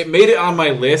thing. It made it on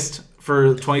my list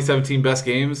for 2017 best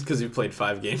games Because you played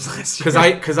 5 games last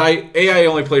year. because I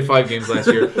only played 5 games last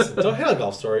year, Don't hate on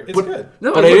Golf Story. It's good.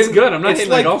 No, but it I looks didn't- good. I'm not it's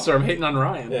hating like- on Golf Star. I'm hating on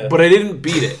Ryan. Yeah. but I didn't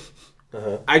beat it.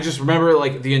 I just remember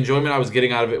like the enjoyment I was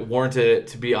getting out of it warranted it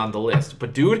to be on the list.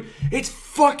 But dude, it's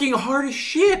fucking hard as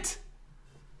shit.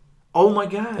 Oh my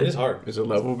god. It is hard. Is it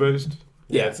level based?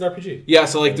 Yeah, it's an RPG. Yeah,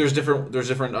 so like there's different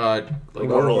like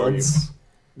Worlds.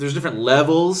 there's different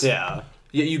levels. Yeah.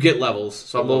 You get levels.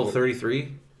 So I'm level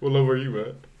 33. What level are you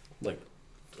at? Like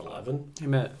 11. Hey,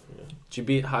 Matt. Did you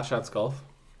beat Hot Shots Golf?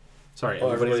 Sorry, Oh,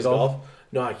 everybody's golf?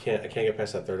 No, I can't. I can't get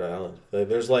past that third island.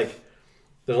 There's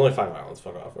only 5 islands.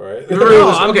 Fuck off. All right. Remember, No, it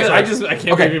was- I'm okay, good. sorry. I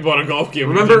can't believe you bought a golf game.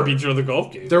 Remember- Remember, beat you at the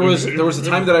golf game. There was a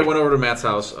time that I went over to Matt's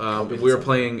house. We were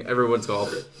playing Everyone's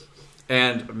Golf,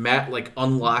 and Matt like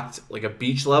unlocked like a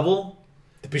beach level.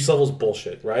 The beach level's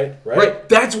bullshit, right? Right,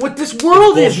 that's what this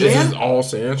world is, This man. is all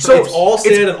sand. So- It's all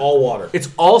sand and all water. It's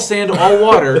all sand, all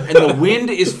water, and the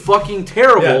wind is fucking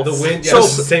terrible. Yeah, the wind. Yeah, So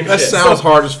same that shit. sounds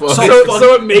hard as fuck. so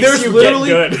it makes There's you literally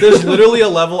get good. there's literally a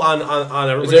level on is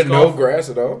everybody's there no golf. grass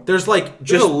at all? There's like There's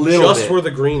just a little bit. where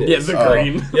the green is. Yeah, the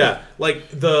green. Yeah, like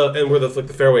where the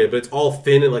fairway, but it's all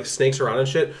thin and like snakes around and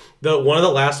shit. One of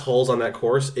the last holes on that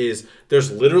course is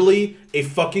there's literally a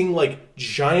fucking like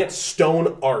giant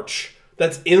stone arch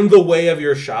that's in the way of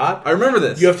your shot. I remember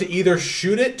this. You have to either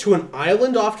shoot it to an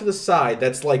island off to the side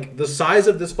that's like the size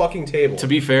of this fucking table. To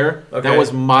be fair, Okay. that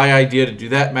was my idea to do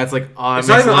that. Matt's like, oh, It's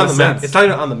it not makes a even lot on of the map. sense. It's not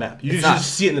even on the map. You It's just not.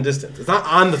 see it in the distance. It's not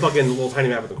on the fucking little tiny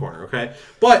map in the corner, okay?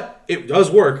 But it does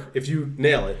work if you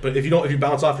nail it. But if you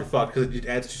bounce off, you're fucked because it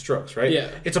adds 2 strokes, right? Yeah.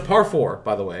 It's a par 4,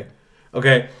 by the way.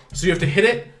 Okay, so you have to hit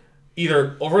it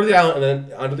either over the island and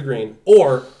then onto the green,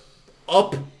 or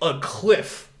up a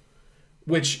cliff.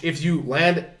 Which, if you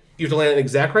land, you have to land in the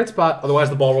exact right spot.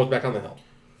 Otherwise, the ball rolls back on the hill.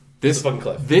 This It's a fucking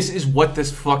cliff. This is what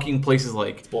this fucking place is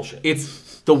like. bullshit.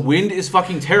 It's the wind is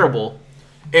fucking terrible,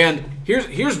 and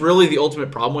here's really the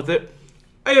ultimate problem with it.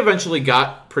 I eventually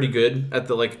got pretty good at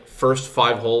the like first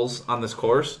 5 holes on this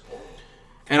course,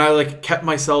 and I like kept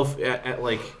myself at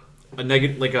like a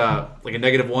negative a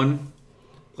 -1,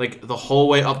 like the whole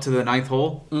way up to the 9th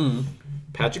hole.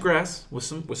 Patch of grass with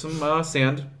some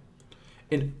sand,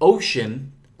 an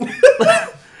ocean,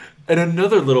 and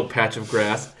another little patch of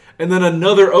grass, and then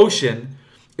another ocean.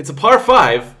 It's a par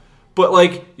 5, but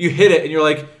like you hit it and you're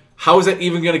like, how is that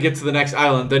even going to get to the next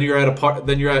island? Then you're at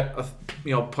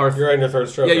par. You're on your third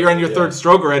stroke. Yeah, you're on your third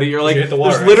stroke already. You're like, You hit the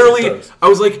water there's literally. I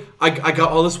was like, I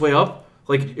got all this way up.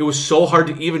 Like it was so hard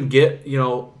to even get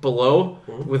below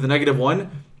with a -1.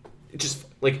 It just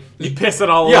like you piss it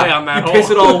all away on that hole. You piss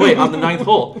it all away on the 9th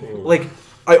hole. Like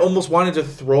I almost wanted to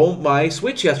throw my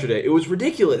Switch yesterday. It was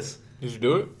ridiculous. Did you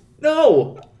do it?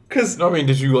 No, because No, I mean,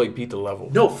 did you like beat the level?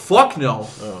 no, fuck no.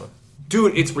 Oh.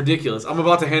 Dude, it's ridiculous. I'm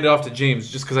about to hand it off to James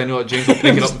just because I know that James will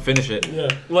pick it up and finish it. Yeah.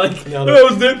 Like No, that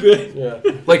was that big. Yeah.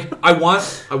 Like I want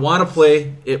to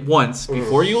play it once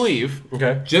before you leave,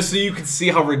 Okay. just so you can see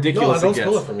how No, ridiculous don't it gets.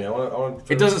 spoil it for me. I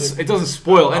want. It doesn't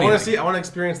spoil I anything. want to see. I want to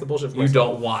experience the bullshit. For You myself.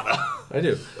 don't wanna. I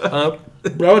do. But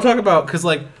I want to talk about because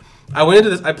like I went into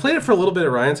this. I played it for a little bit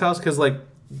at Ryan's house because like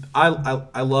I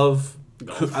love.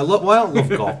 Golf. I don't love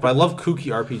golf, but I love kooky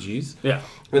RPGs. Yeah.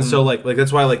 And so like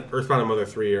that's why like Earthbound and Mother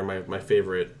 3 are my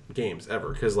favorite games ever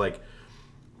because like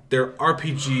they're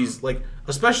RPGs like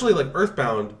especially like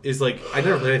Earthbound is like I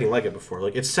never played anything like it before.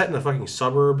 Like it's set in a fucking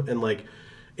suburb and like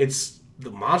it's the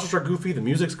monsters are goofy, the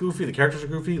music's goofy, the characters are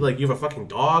goofy. Like you have a fucking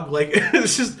dog. Like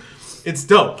it's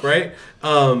dope, right?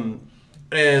 Or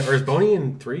is Boney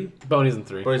in 3? Boney's in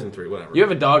 3. Boney's in 3, whatever. You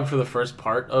have a dog for the first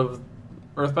part of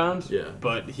Earthbound? Yeah.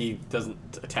 But he doesn't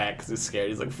attack because he's scared.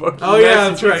 He's like, fuck Oh you, yeah,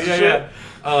 nasty that's right. piece of Yeah, shit.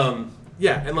 yeah.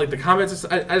 Yeah, and like the comments,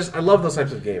 I love those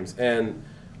types of games, and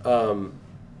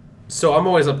so I'm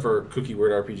always up for kooky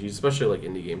weird RPGs, especially like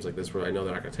indie games like this where I know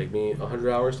they're not gonna take me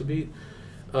 100 hours to beat.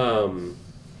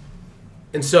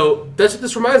 And so that's what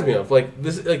this reminds me of. Like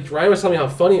this, like Ryan was telling me how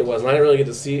funny it was, and I didn't really get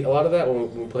to see a lot of that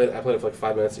when we played. I played it for like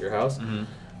 5 minutes at your house.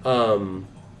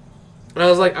 And I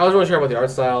wasn't really sure about the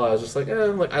art style. I was just like,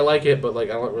 like I like it, but like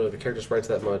I don't really like the character sprites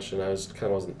that much, and I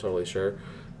wasn't totally sure.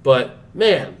 But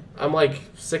man, I'm like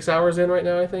 6 hours in right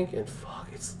now, I think, and fuck,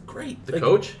 it's great. The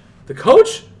coach? The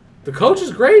coach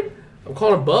is great. I'm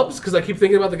calling him Bubs because I keep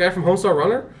thinking about the guy from Homestar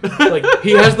Runner. Like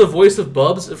he has the voice of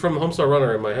Bubs from Homestar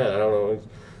Runner in my head. I don't know.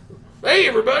 Hey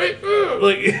everybody!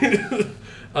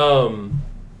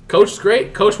 Coach is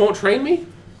great. Coach won't train me.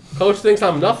 Coach thinks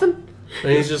I'm nothing.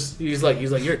 And he's like you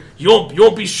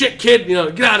won't be shit, kid.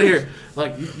 Get out of here.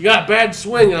 Like you got a bad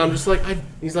swing, and I'm just like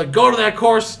he's like go to that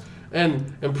course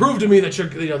and prove to me that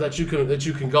that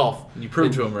you can golf. You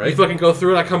proved to him, right? You fucking go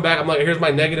through it. I come back. I'm like here's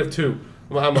my -2.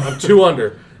 I'm 2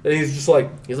 under, and he's like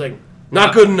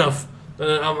not good enough. And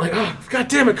I'm like god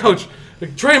damn it, coach,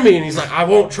 like, train me. And he's like I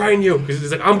won't train you because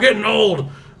he's like I'm getting old.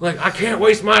 Like I can't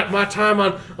waste my time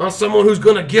on someone who's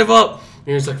gonna give up.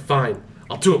 And he's like fine.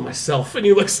 I'll do it myself, and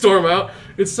you like storm out.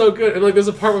 It's so good, and like there's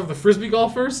a part with the frisbee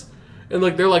golfers, and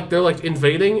like they're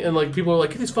invading, and like people are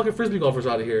like get these fucking frisbee golfers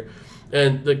out of here,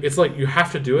 and like it's like you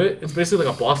have to do it. It's basically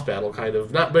like a boss battle kind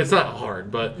of, but it's not hard,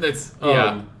 but It's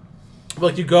but,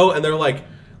 like you go and they're like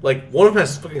one of them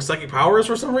has fucking psychic powers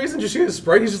for some reason. Just see his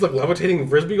sprite, he's just like levitating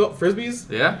frisbees.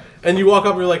 Yeah. And you walk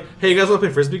up and you're like, hey, you guys want to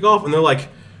play frisbee golf? And they're like,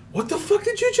 what the fuck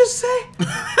did you just say?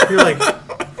 You're like,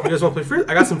 you guys want to play frisbee?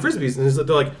 I got some frisbees, and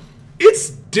they're like.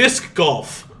 It's disc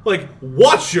golf. Like,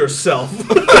 watch yourself.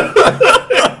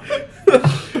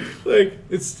 Like,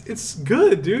 it's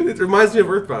good, dude. It reminds me of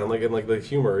Earthbound, like in like the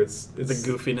humor. It's The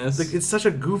goofiness. like it's such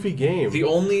a goofy game. The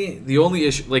only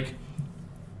issue, like,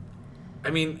 I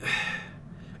mean,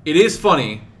 it is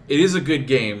funny. It is a good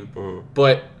game,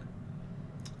 but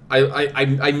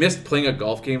I missed playing a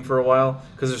golf game for a while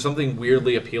because there's something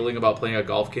weirdly appealing about playing a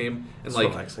golf game and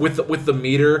like with the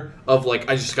meter of like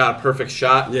I just got a perfect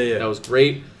shot. Yeah. That was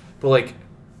great, but like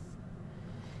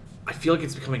I feel like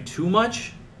it's becoming too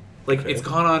much. Like it's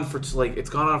gone on for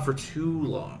too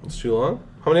long. It's too long.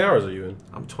 How many hours are you in?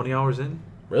 I'm 20 hours in.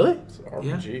 Really? It's an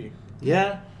RPG.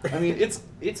 Yeah. I mean it's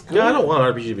good. Yeah, I don't want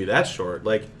RPG to be that short.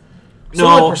 Like, No.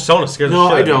 like Persona scares the No,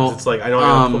 shit I out of me, 'cause don't. It's like I don't.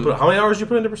 How many hours did you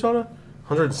put into Persona?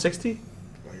 160?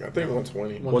 Like, I think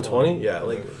 120. 120? Yeah.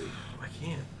 Like I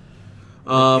can't.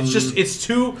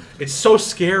 It's so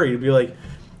scary to be like,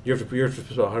 you have to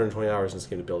spend 120 hours in this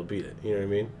game to be able to beat it. You know what I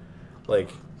mean?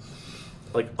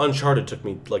 Like Uncharted took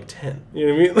me like 10. You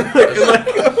know what I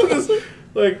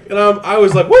mean? I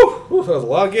was like, woo, that was a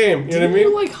lot of game. You know what I mean?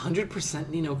 You like 100%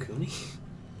 Nino Kuni?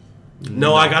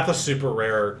 No, I got the super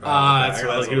rare. That's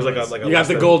right. He was like a You got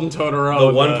the golden Totoro.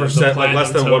 the 1%, like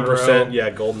less than platinum 1%. Totoro. Yeah,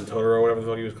 golden Totoro, whatever the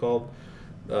fuck he was called.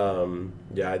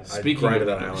 I Speaking grinded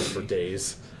of that island for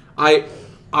days. I'm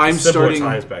Simpler starting.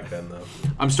 times back then, though.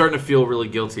 I'm starting to feel really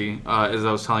guilty, as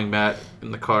I was telling Matt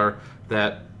in the car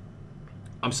that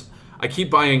I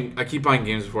keep buying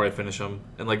games before I finish them,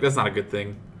 and like that's not a good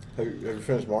thing. Have you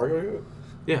finished Mario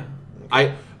yet?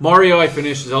 Yeah, Mario I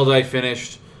finished, Zelda I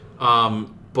finished,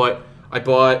 but I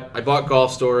bought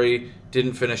Golf Story,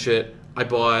 didn't finish it.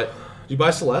 Did you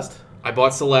buy Celeste? I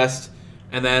bought Celeste,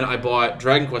 And then I bought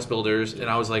Dragon Quest Builders, and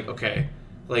I was like, okay,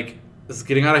 like this is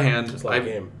getting out of hand. It's a lot of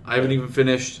game. I haven't even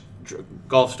finished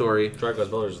Golf Story. Dragon Quest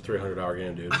Builders is a $300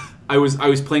 game, dude. I was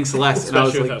playing Celeste, and I was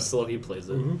Especially with like, how slow he plays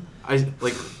it.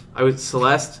 I was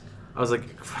Celeste. I was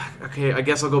like, fuck, okay, I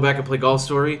guess I'll go back and play Golf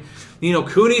Story. You know,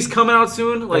 Cooney's coming out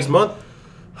soon. Like, Next month.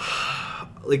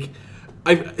 Like,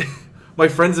 my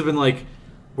friends have been like,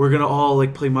 we're gonna all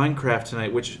like play Minecraft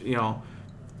tonight, which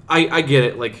I get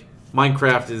it. Like,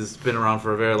 Minecraft has been around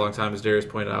for a very long time, as Darius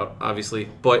pointed out, obviously,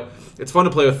 but it's fun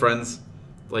to play with friends,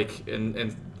 like,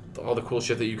 and all the cool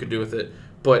shit that you can do with it.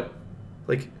 But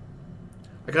like,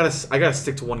 I gotta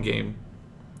stick to one game.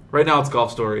 Right now, it's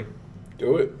Golf Story.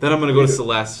 Do it. Then I'm gonna go to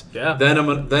Celeste. Yeah. Then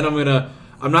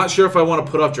I'm not sure if I want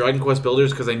to put off Dragon Quest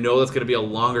Builders because I know that's gonna be a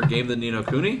longer game than Ni no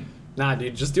Kuni. Nah,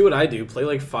 dude, just do what I do. Play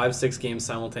like 5-6 games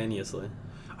simultaneously.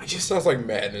 I just Sounds like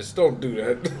madness. Don't do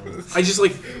that.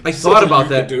 I thought about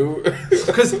that Do.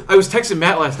 because I was texting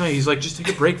Matt last night. He's like, just take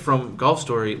a break from Golf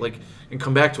Story, like, and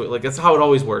come back to it. Like, that's how it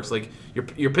always works. Like,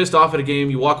 you're pissed off at a game,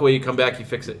 you walk away, you come back, you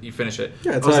fix it, you finish it.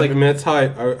 Yeah, I was like, that's how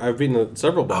I've beaten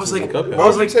several bosses like, in Cuphead. Why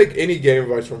would you take any game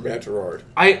advice from Matt Gerard?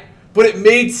 but it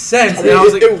made sense, I mean, and I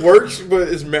was like, it works, but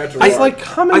it's Matt Gerard. It's like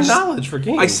common I just- knowledge for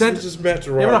games. I sent. It's just Matt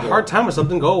Gerard. You're having a hard time with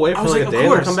something, go away for was like like, a of day and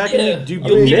then course. come back and you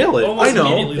You'll nail it. almost I know.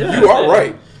 immediately Yeah. the You are next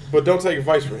day. right, but don't take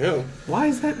advice from him Why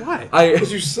is that? Why?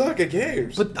 because you suck at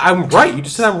games. But I'm right. You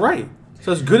just said I'm right.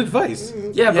 So it's good advice.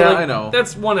 Yeah, but Yeah, like, I know.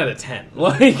 That's 1 out of 10.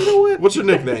 Like, You know what? What's your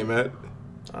nickname, Matt?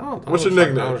 What's your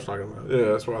nickname? I was talking about.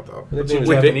 Yeah, that's what I thought. Nickname is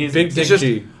Wait, Japanese. Big It's Dick just,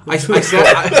 G. I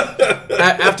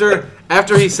sat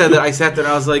after he said that, I sat there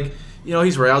and I was like,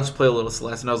 he's right. I'll just play a little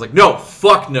Celeste, and I was like, no,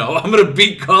 fuck no, I'm gonna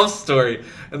beat Golf Story,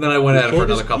 and then I went at it for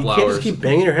another couple You can't hours. just keep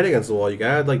banging your head against the wall. You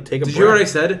gotta like take a Did breath. you hear what I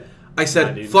said? I said,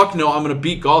 Nah, dude. fuck no, I'm gonna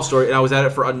beat Golf Story, and I was at it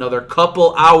for another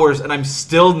couple hours, and I'm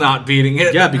still not beating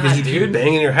it. Yeah, because Nah, you keep dude.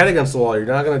 banging your head against the wall. You're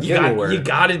not gonna get anywhere. you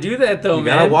gotta do that though, You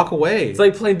man. gotta walk away. It's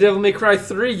like playing Devil May Cry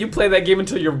 3. You play that game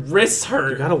until your wrists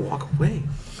hurt. You gotta walk away.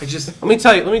 I just Let me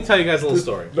tell you guys a little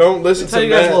story. Don't listen Tell to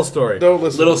you guys a Matt. little story. Don't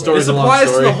listen. Little to story. Matt. It's a long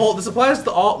story. This applies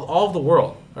to all of the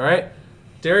world. All right.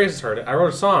 Darius has heard it. I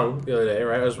wrote a song the other day.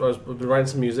 Right. I was writing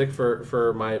some music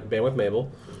for my band with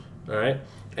Mabel. All right.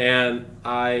 And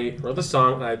I wrote the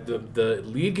song. And the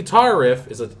lead guitar riff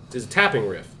is a tapping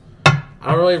riff. I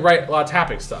don't really write a lot of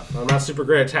tapping stuff. I'm not super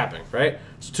great at tapping. Right.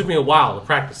 So it took me a while to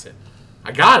practice it.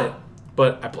 I got it.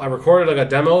 But I recorded like a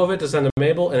demo of it to send to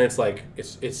Mabel, and it's like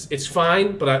it's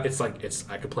fine, but I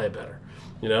could play it better,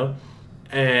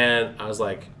 And I was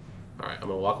like, all right, I'm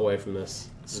gonna walk away from this.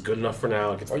 This is good enough for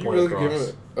now. It gets Are the you point really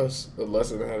across. giving us a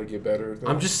lesson on how to get better?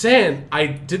 I'm just saying, I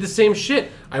did the same shit.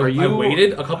 I you-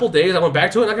 waited a couple days. I went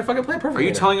back to it, and I can fucking play it Are perfectly.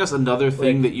 you now. telling us another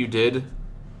thing that you did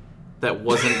that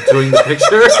wasn't doing the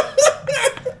picture?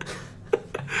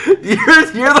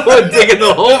 you're the one digging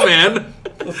the hole, man.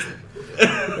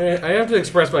 I have to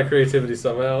express my creativity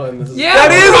somehow, and this is Yeah,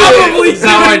 That is probably this is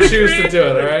how I choose to do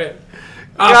it. All right.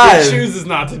 God. chooses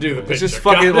not to do the picture. Let's just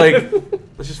fucking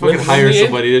let's just fucking When hire the in-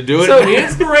 somebody to do it. So the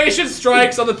inspiration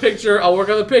strikes on the picture. I'll work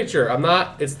on the picture. I'm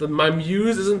not. My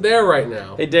muse isn't there right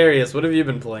now. Hey Darius, what have you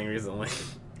been playing recently?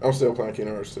 I'm still playing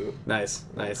Kingdom Hearts 2. Nice.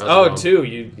 How's Oh, it going? 2.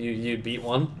 You beat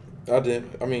 1? I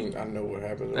didn't. I mean, I know what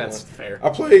happened. in That's one. fair. I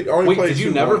played. I only Wait, played did you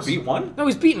 2 never once. beat one? No,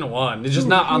 he's beaten 1. It's just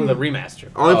not on the remaster.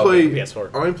 I only Oh, played.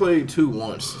 PS4. I only played 2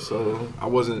 once, so I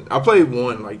wasn't. I played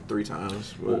 1 like 3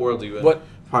 times. What world are you in? What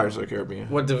Pirates of the Caribbean.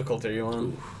 what difficulty are you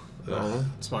on? Uh-huh.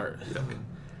 Smart.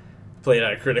 Played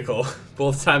at critical.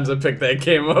 Both times I picked that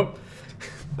game up.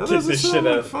 That Kick doesn't the shit sound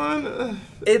like out. fun.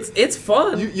 It's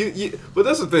fun. But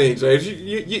that's the thing, James.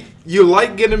 You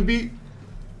like getting beat.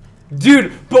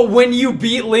 Dude, but when you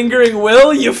beat Lingering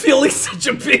Will, you feel like such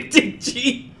a big dick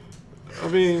G. I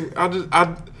mean,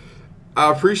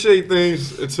 I appreciate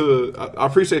things. I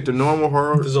appreciate the normal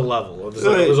horror. There's a level.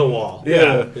 There's a wall.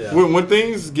 Yeah. Yeah. When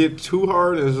things get too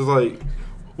hard, it's just like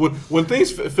when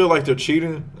things feel like they're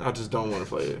cheating, I just don't want to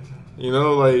play it.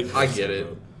 Like I get it.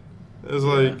 it's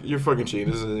like you're fucking cheating.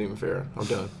 This isn't even fair. I'm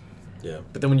done. Yeah.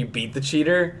 But then when you beat the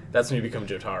cheater, that's when you become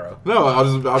Jotaro. No, I'll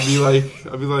be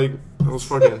like, that was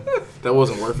fucking, that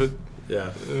wasn't worth it.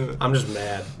 Yeah. Yeah. I'm just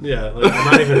mad. Yeah. Like, I'm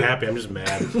not even happy. I'm just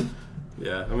mad.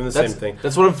 Yeah. I'm in the same thing.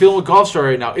 That's what I'm feeling with Golf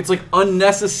Story right now. It's like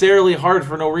unnecessarily hard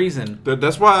for no reason.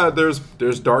 That's why there's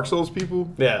Dark Souls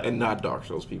people, Yeah. and not Dark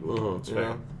Souls people. It's you fair.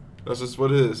 know? That's just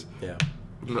what it is. Yeah.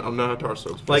 I'm not a Dark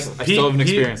Souls. Like person. I still haven't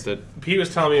experienced it. Pete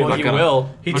was telling me Well, about you gonna-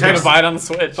 will. He You're gonna texted- buy it on the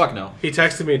Switch. Fuck no. He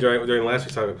texted me during last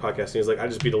week's podcast, and he was like, "I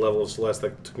just beat a level of Celeste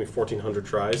that took me 1,400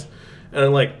 tries," and I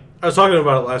was talking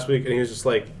about it last week, and he was just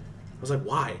like, "I was like,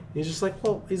 why?" And he's just like,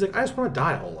 "Well, he's like, I just want to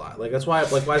die a whole lot. Like that's why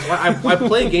I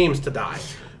play games to die,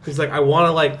 He's like, I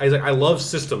love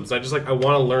systems. I want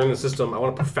to learn the system. I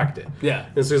want to perfect it. Yeah.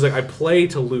 And so he's like, I play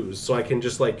to lose, so I can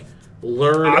just like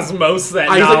learn. Osmose that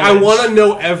He's like, I knowledge. want to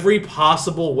know every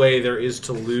possible way there is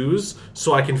to lose,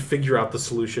 so I can figure out the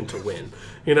solution to win.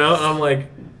 You know? And I'm like,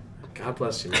 God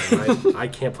bless you, man. I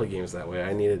can't play games that way.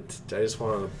 I just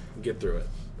want to get through it.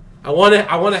 I want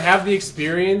to have the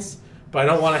experience, but I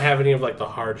don't want to have any of like the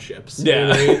hardships. You know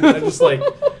what I mean? I just like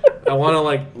I want to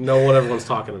like know what everyone's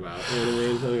talking about. You know what I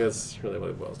mean? I think that's really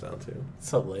what it boils down to.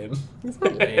 So lame. It's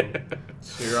not lame.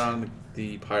 So you're on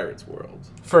the Pirates world.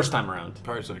 First time around.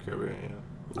 Pirates of the Caribbean.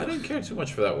 I didn't care too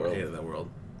much for that I world. hated that world.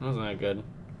 Wasn't that good?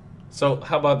 So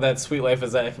how about that Sweet Life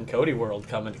of Zack and Cody world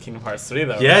coming to Kingdom Hearts 3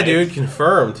 though? Yeah, right? dude,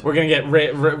 confirmed. We're gonna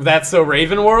get That's So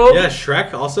Raven world. Yeah,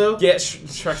 Shrek also. Yeah,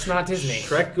 Shrek's not Disney.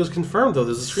 Shrek was confirmed though.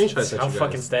 There's a screenshot I sent I'll you guys.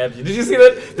 fucking stab you. Did you see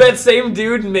that? That same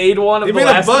dude made one of He The made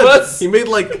a Last of bunch. Us. He made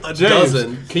like a James,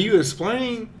 dozen. can you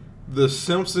explain the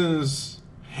Simpsons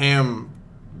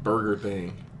hamburger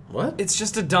thing? What? It's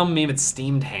just a dumb meme. It's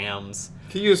steamed hams.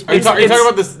 Can you Are you, explain? are you It's-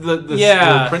 talking about this?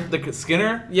 Yeah. The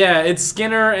Skinner? Yeah, it's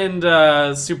Skinner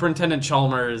and Superintendent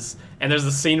Chalmers, and there's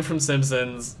a scene from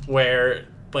Simpsons where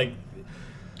like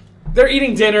they're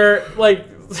eating dinner, like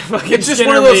fucking. It's just Skinner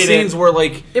one of those made scenes it. where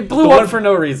like It blew the up one- for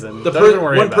no reason. the Don't even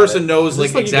worry one about person it. knows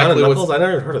like exactly what's. I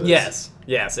never heard of this.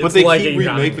 Yes, But it's they like keep a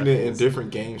Johnny remaking it in Knuckles.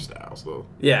 different game styles, though.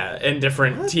 Yeah, and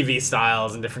different TV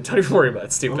styles and different. Don't even worry about it. I'm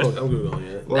Stupid. googling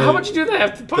it. Like, How about you do that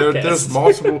after the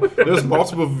podcast? There's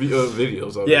multiple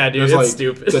videos of Yeah, it. dude, There's it's like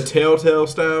stupid. the Telltale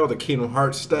style, the Kingdom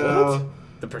Hearts style.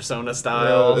 The Persona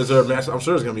style. Is there a I'm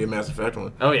sure there's gonna be a Mass Effect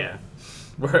one. Oh yeah,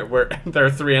 where there are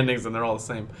 3 endings and they're all the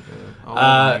same. Oh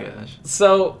my gosh.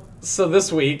 So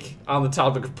this week, on the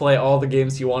topic of play all the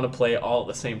games you want to play all at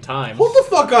the same time, Hold the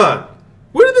fuck on.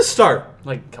 Where did this start?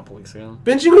 like a couple weeks ago.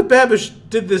 Binging with Babish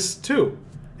did this too.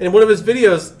 In one of his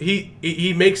videos,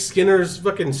 he makes Skinner's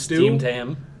fucking stew. Steamed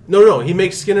ham. No, he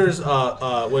makes Skinner's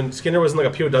when Skinner was in like a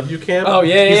POW camp. Oh,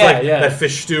 yeah, he's yeah, like, yeah. that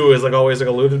fish stew is like always like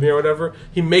eluded me or whatever.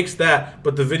 He makes that,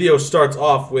 but the video starts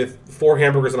off with 4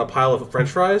 hamburgers and a pile of French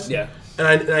fries. Yeah. And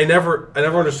I never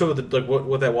understood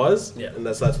what that was. Yeah. And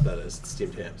that's what that is. It's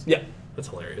steamed hams. Yeah, That's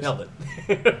hilarious. nailed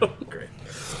it. Great.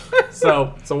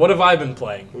 So what have I been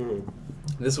playing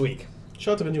this week?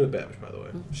 Shout out to Binging with Babish, by the way.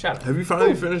 Shout out. Have you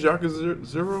finally finished Yakuza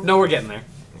Zero? No, we're getting there.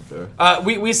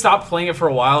 Okay. We stopped playing it for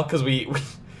a while because we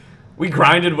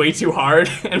grinded way too hard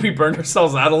and we burned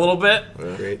ourselves out a little bit.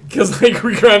 Great. Because like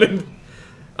we grinded.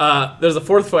 There's a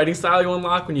 4th fighting style you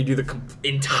unlock when you do the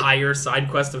entire side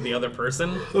quest of the other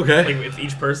person. Okay. Like with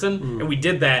each person, and we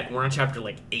did that. We're on chapter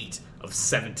like 8 of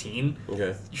 17.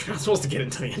 Okay. You're not supposed to get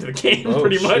into the end of the game, Oh,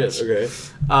 pretty shit. much. Okay.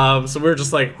 So we were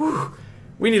just like, whew,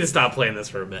 we need to stop playing this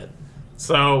for a bit.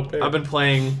 So Fair. I've been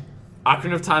playing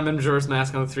Ocarina of Time and Majora's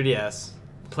Mask on the 3DS,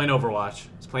 playing Overwatch,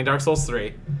 I was playing Dark Souls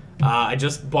 3. I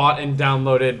just bought and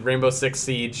downloaded Rainbow Six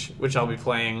Siege, which I'll be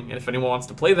playing. And if anyone wants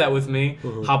to play that with me,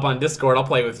 hop on Discord. I'll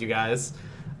play with you guys.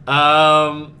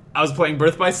 I was playing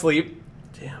Birth by Sleep.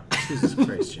 Damn. Jesus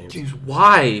Christ, James. Jeez,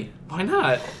 why? Why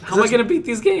not? How am I going to beat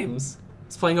these games? I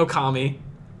was playing Okami. I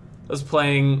was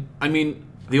playing... I mean,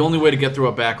 the only way to get through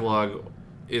a backlog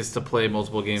is to play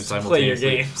multiple games to play your simultaneously.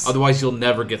 games. Otherwise, you'll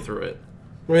never get through it.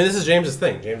 I mean, this is James's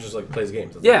thing. James just like plays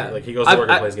games. That's Yeah. like he goes to work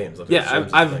and plays games. Like, that's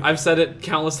James's thing. I've said it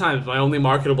countless times. My only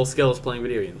marketable skill is playing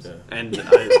video games. Yeah. And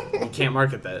you can't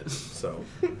market that. So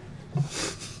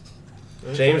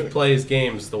James plays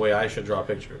games the way I should draw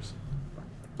pictures.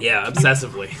 Yeah,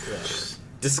 obsessively.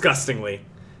 Disgustingly.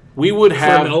 We would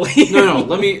have Criminally. no.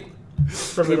 Let me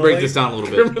break this down a little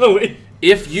bit. Criminally.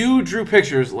 If you drew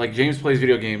pictures like James plays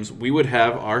video games, we would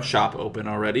have our shop open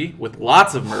already with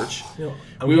lots of merch.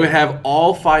 We would have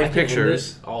all 5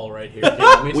 pictures. All right here. Do you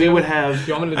want me to? We would have.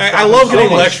 Do you want me to I stop love the getting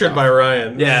show? lectured by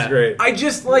Ryan. This Yeah. is great. I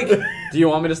just like Do you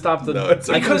want me to stop the... No, it's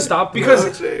I okay. couldn't stop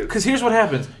because the- here's what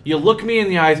happens. You look me in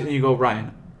the eyes and you go,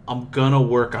 Ryan, I'm gonna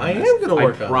work on I this. am gonna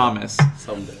work on it." promise.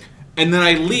 Someday. And then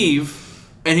I leave,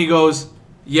 and he goes,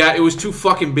 "Yeah, it was too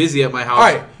fucking busy at my house." All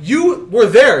right, you were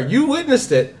there. You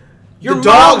witnessed it. Your The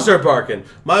dogs are barking.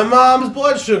 My mom's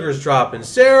blood sugar's dropping.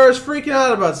 Sarah's freaking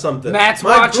out about something. Matt's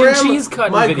My watching cheese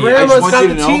cutting My videos. I grandma's just want got you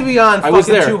the to know, TV on I was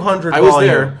fucking there. 200 I was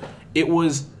volume. there. It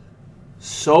was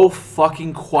so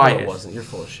fucking No, quiet. it wasn't. You're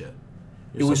full of shit.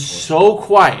 It was so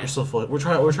quiet. You're so full. We're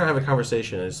trying to have a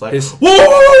conversation. And it's like, His- whoa, whoa,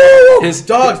 whoa, whoa, his-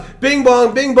 dogs, bing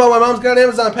bong, bing bong. My mom's got an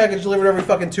Amazon package delivered every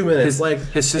fucking 2 minutes. His, like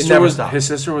his it sister never was stops. his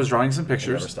sister was drawing some It never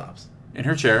pictures stops. in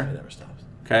her It chair. never stops.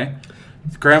 Okay.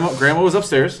 Grandma was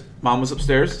upstairs. Mom was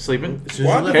upstairs sleeping.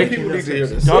 Why do Okay. people need to hear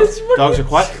this? Dogs are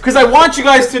quiet. Because I want you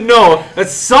guys to know that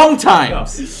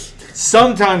sometimes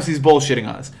he's bullshitting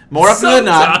on us. More often than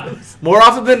not, more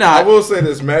often than I not. will say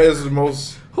this: Matt is the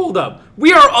most. Hold up.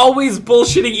 We are always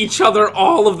bullshitting each other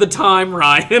all of the time,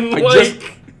 Ryan.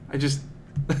 I just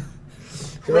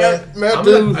Matt,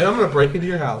 I'm gonna break into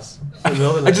your house. In the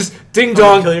middle of the night. ding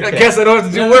dong. kill your I cat. guess I don't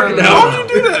have to do work now. How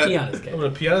do you do that? Pee on his cat. I'm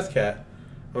gonna pee on his cat.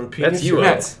 I'm gonna pee That's in you, his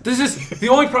Ed. cereal. This is the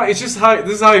only problem. It's just how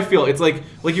this is how I feel. It's like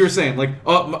you were saying, like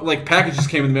like packages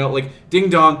came in the mail, like ding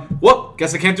dong. Whoop!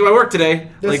 Guess I can't do my work today.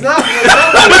 That's Like not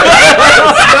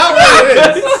what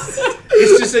it is.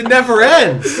 It's just it never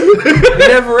ends. It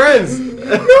never ends.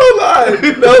 No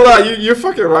lie. You're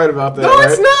fucking right about that. No, right?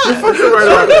 it's not. You're fucking right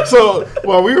about that. So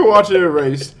while we were watching a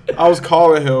race, I was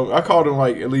calling him. I called him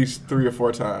like at least 3 or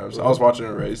 4 times. I was watching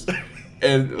a race,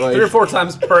 and like 3 or 4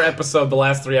 times per episode, the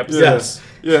last 3 episodes.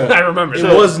 Yes. I yeah, remember. It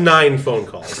that. was 9 phone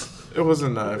calls. it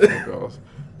wasn't 9 phone calls.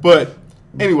 But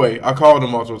anyway, I called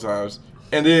him multiple times,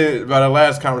 and then by the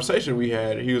last conversation we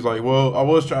had, he was like, "Well, I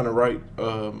was trying to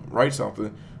write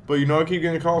something, but I keep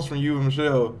getting calls from you and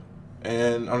Michelle,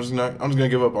 and I'm just gonna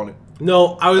give up on it."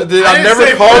 No, I I didn't never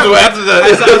say called you forever. after that.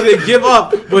 I said I was gonna give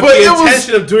up with But the it was-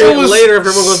 intention of doing it was later if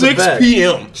everyone goes to 6 bed.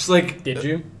 p.m. just like Did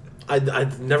you?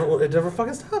 It never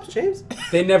fucking stops, James.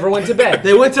 They never went to bed.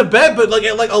 They went to bed, but like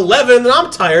at 11, and I'm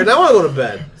tired. Now I want to go to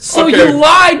bed. So Okay. you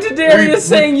lied to Darius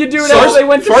saying you do it after they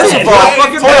went to First bed. of all,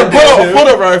 fucking hold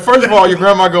up, right? First of all, your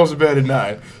grandma goes to bed at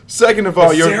 9. Second of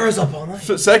all, Sarah's up all night.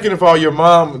 Second of all, your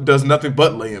mom does nothing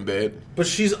but lay in bed. But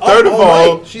she's up Third of all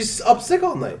all- night. She's up sick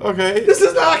all night. Okay. This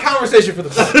is not a conversation for the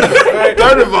podcast. Right?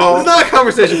 Third of This all, is not a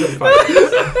conversation for the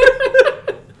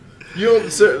podcast.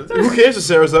 who cares if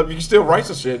Sarah's up? You can still write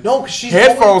some shit. No, 'cause she's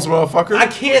Headphones, motherfucker. I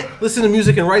can't listen to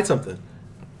music and write something.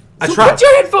 I So tried. put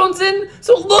your headphones in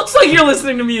so it looks like you're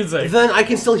listening to music. Then I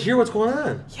can still hear what's going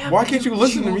on. Yeah, Why but can't you she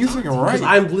listen to won't music talk and to write? Because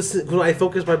I'm listening. When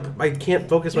I can't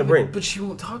focus my brain. But she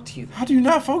won't talk to you. How do you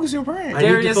not focus your brain? I need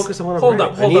to Darius, focus on what I'm hold writing.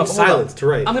 up, I hold need up, hold silence up. to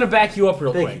write. I'm gonna back you up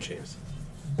real Thank quick. you, James.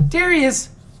 Darius,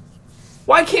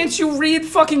 why can't you read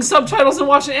fucking subtitles and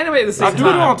watch an anime at the same I time? do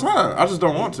it all the time. I just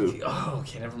don't want to. Oh,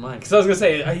 okay, never mind. Because I was gonna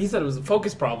say he said it was a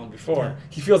focus problem before.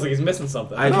 He feels like he's missing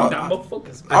something. I I do know. not both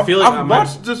focus. I feel like I've I'm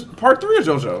watched just part 3 of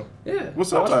JoJo Yeah,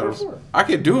 with I watched subtitles. part 4. I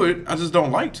can do it. I just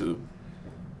don't like to.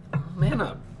 Man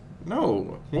up.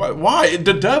 No. Why?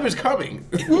 The dub is coming.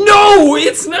 No,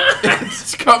 it's not.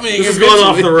 It's coming. This is going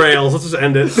off the rails. Let's just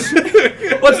end it.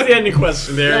 What's the ending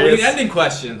question, Darius? ending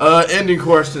question. Ending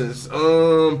questions. I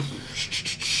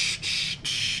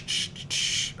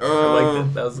like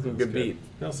that. That was a good beat.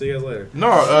 I'll see you guys later.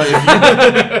 No.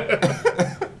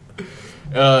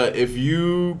 If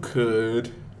you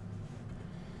could.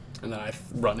 And then I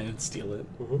run in and steal it.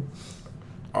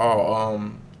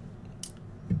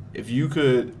 If you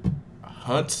could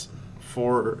hunt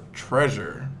for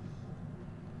treasure,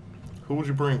 who would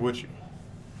you bring with you?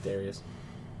 Darius.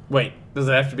 Wait, does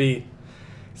it have to be?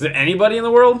 Is it anybody in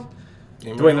the world?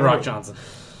 Anybody Dwayne in the the Rock world? Johnson.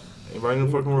 Anybody in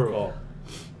the fucking world?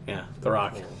 Yeah, The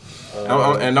Rock.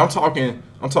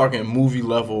 I'm talking movie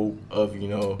level of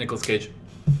Nicolas Cage,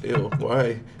 Ew,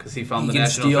 why? because he found He the can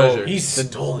national steal- treasure. He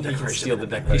stole the He can decoration. steal the He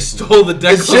decoration. stole the It's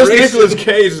just declaration. Nicolas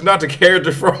Cage, it's not the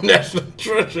character from National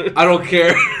Treasure. I don't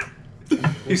care.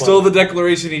 He stole the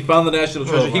declaration. He found the national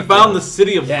treasure. my He found God. the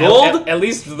city of Yeah, gold. at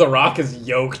least The Rock is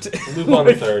yoked. Lupin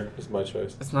the Third is my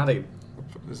choice. It's not a.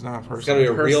 It's not a person. It's gotta be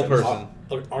a real person.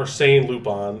 person. Arsene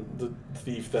Lupin, the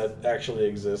thief that actually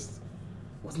exists.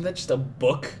 Wasn't that just a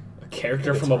book? A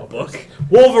character from a book?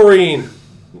 Wolverine.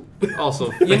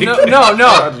 Also, You fake. know, God,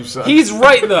 no. you suck. He's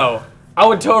right though. I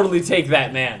would totally take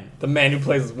that man. The man who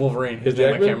plays Wolverine. His Hugh name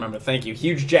I Jackman? can't remember. Thank you.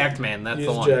 Huge jacked man. That's the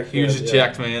Huge one. Jack- Huge Yeah.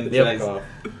 jacked man. Yep. Nice. Off.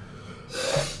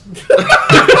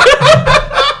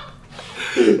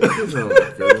 Oh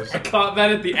my goodness. Caught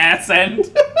that at the ass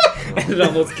end, and it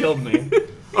almost killed me.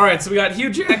 All right, so we got Hugh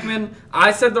Jackman.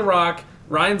 I said The Rock.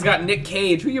 Ryan's got Nick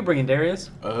Cage. Who you bringing, Darius?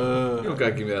 You don't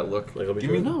gotta give me that look. Like, I'll be Give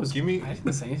me true. no. Give me. I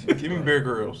didn't say anything. Give me Bear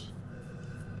Grylls.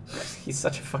 He's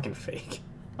such a fucking fake.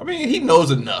 I mean, he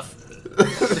knows enough.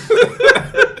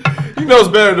 He knows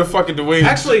better than fucking Dwayne.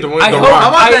 Actually, Dwayne I The hope- Rock. How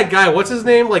about I- that guy? What's his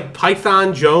name? Like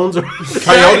Python Jones or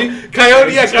Coyote?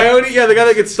 Coyote, yeah, Coyote, yeah, the guy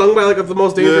that gets stung by like the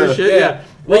most dangerous Yeah. shit. Yeah.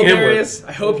 Well, Bring him with. Darius,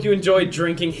 I hope you enjoyed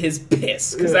drinking his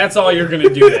piss, because that's all you're gonna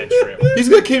do that trip. He's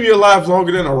gonna keep you alive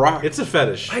longer than a rock. It's a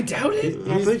fetish. I doubt it.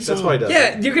 I think so. That's why he does.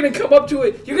 Yeah, you're gonna come up to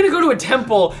it. You're gonna go to a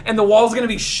temple, and the wall's gonna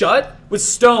be shut with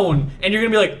stone, and you're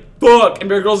gonna be like, "Fuck!" And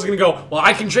Bear Grylls is gonna go, "Well,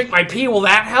 I can drink my pee. Will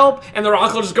that help?" And the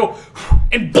Rock will just go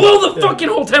and blow the fucking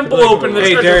whole temple open.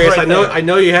 Hey That's Darius, right I know, there. I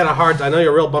know you had a hard. I know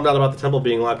you're real bummed out about the temple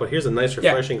being locked, but here's a nice,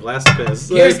 refreshing glass of piss.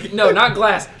 Here's, no, not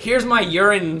glass. Here's my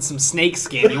urine and some snake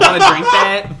skin. You want to drink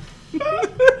that?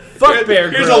 Fuck Bear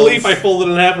Grylls. Here's a leaf I folded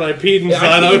in half and I peed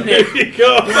inside of. Here you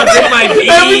go.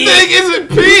 Everything isn't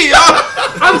pee.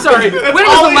 I'm sorry. When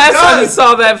was the last time you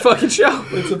saw that fucking show?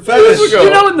 It's a fetish. You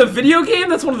know, in the video game,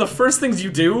 that's one of the first things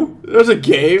you do. There's a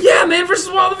game. Yeah, Man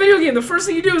vs. Wild, the video game. The first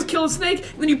thing you do is kill a snake,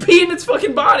 and then you pee in its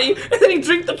fucking body, and then you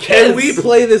drink the piss. Can we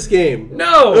play this game?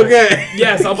 No. Okay.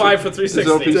 Yes, I'll buy it for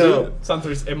 360. No. It's on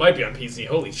 360. It might be on PC.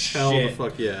 Holy Hell the shit.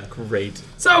 fuck yeah. Great.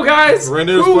 So, guys,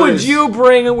 Random's who would place. you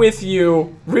bring with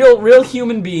you, real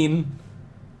human being,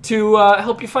 to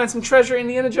help you find some treasure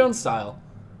Indiana Jones style?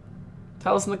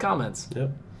 Tell us in the comments.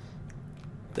 Yep.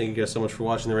 Thank you guys so much for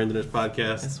watching the Rain Dinners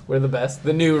podcast. We're the best.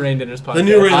 The new Rain Dinners podcast. The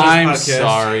new Rain Dinners I'm podcast.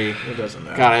 sorry. It doesn't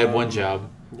matter. God, I had one job.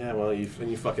 Yeah, well, you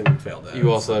fucking failed at it.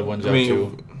 You also had one job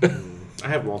too. I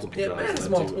have multiple Yeah, jobs. Matt has I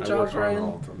multiple work jobs, on Ryan.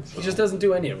 all of them, so. He just doesn't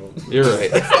do any of them. You're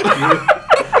right.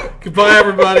 Goodbye,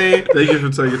 everybody. Thank you for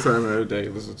taking time out of the day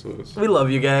to listen to us. We love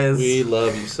you guys. We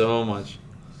love you so much.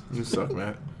 You suck,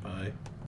 man. Bye.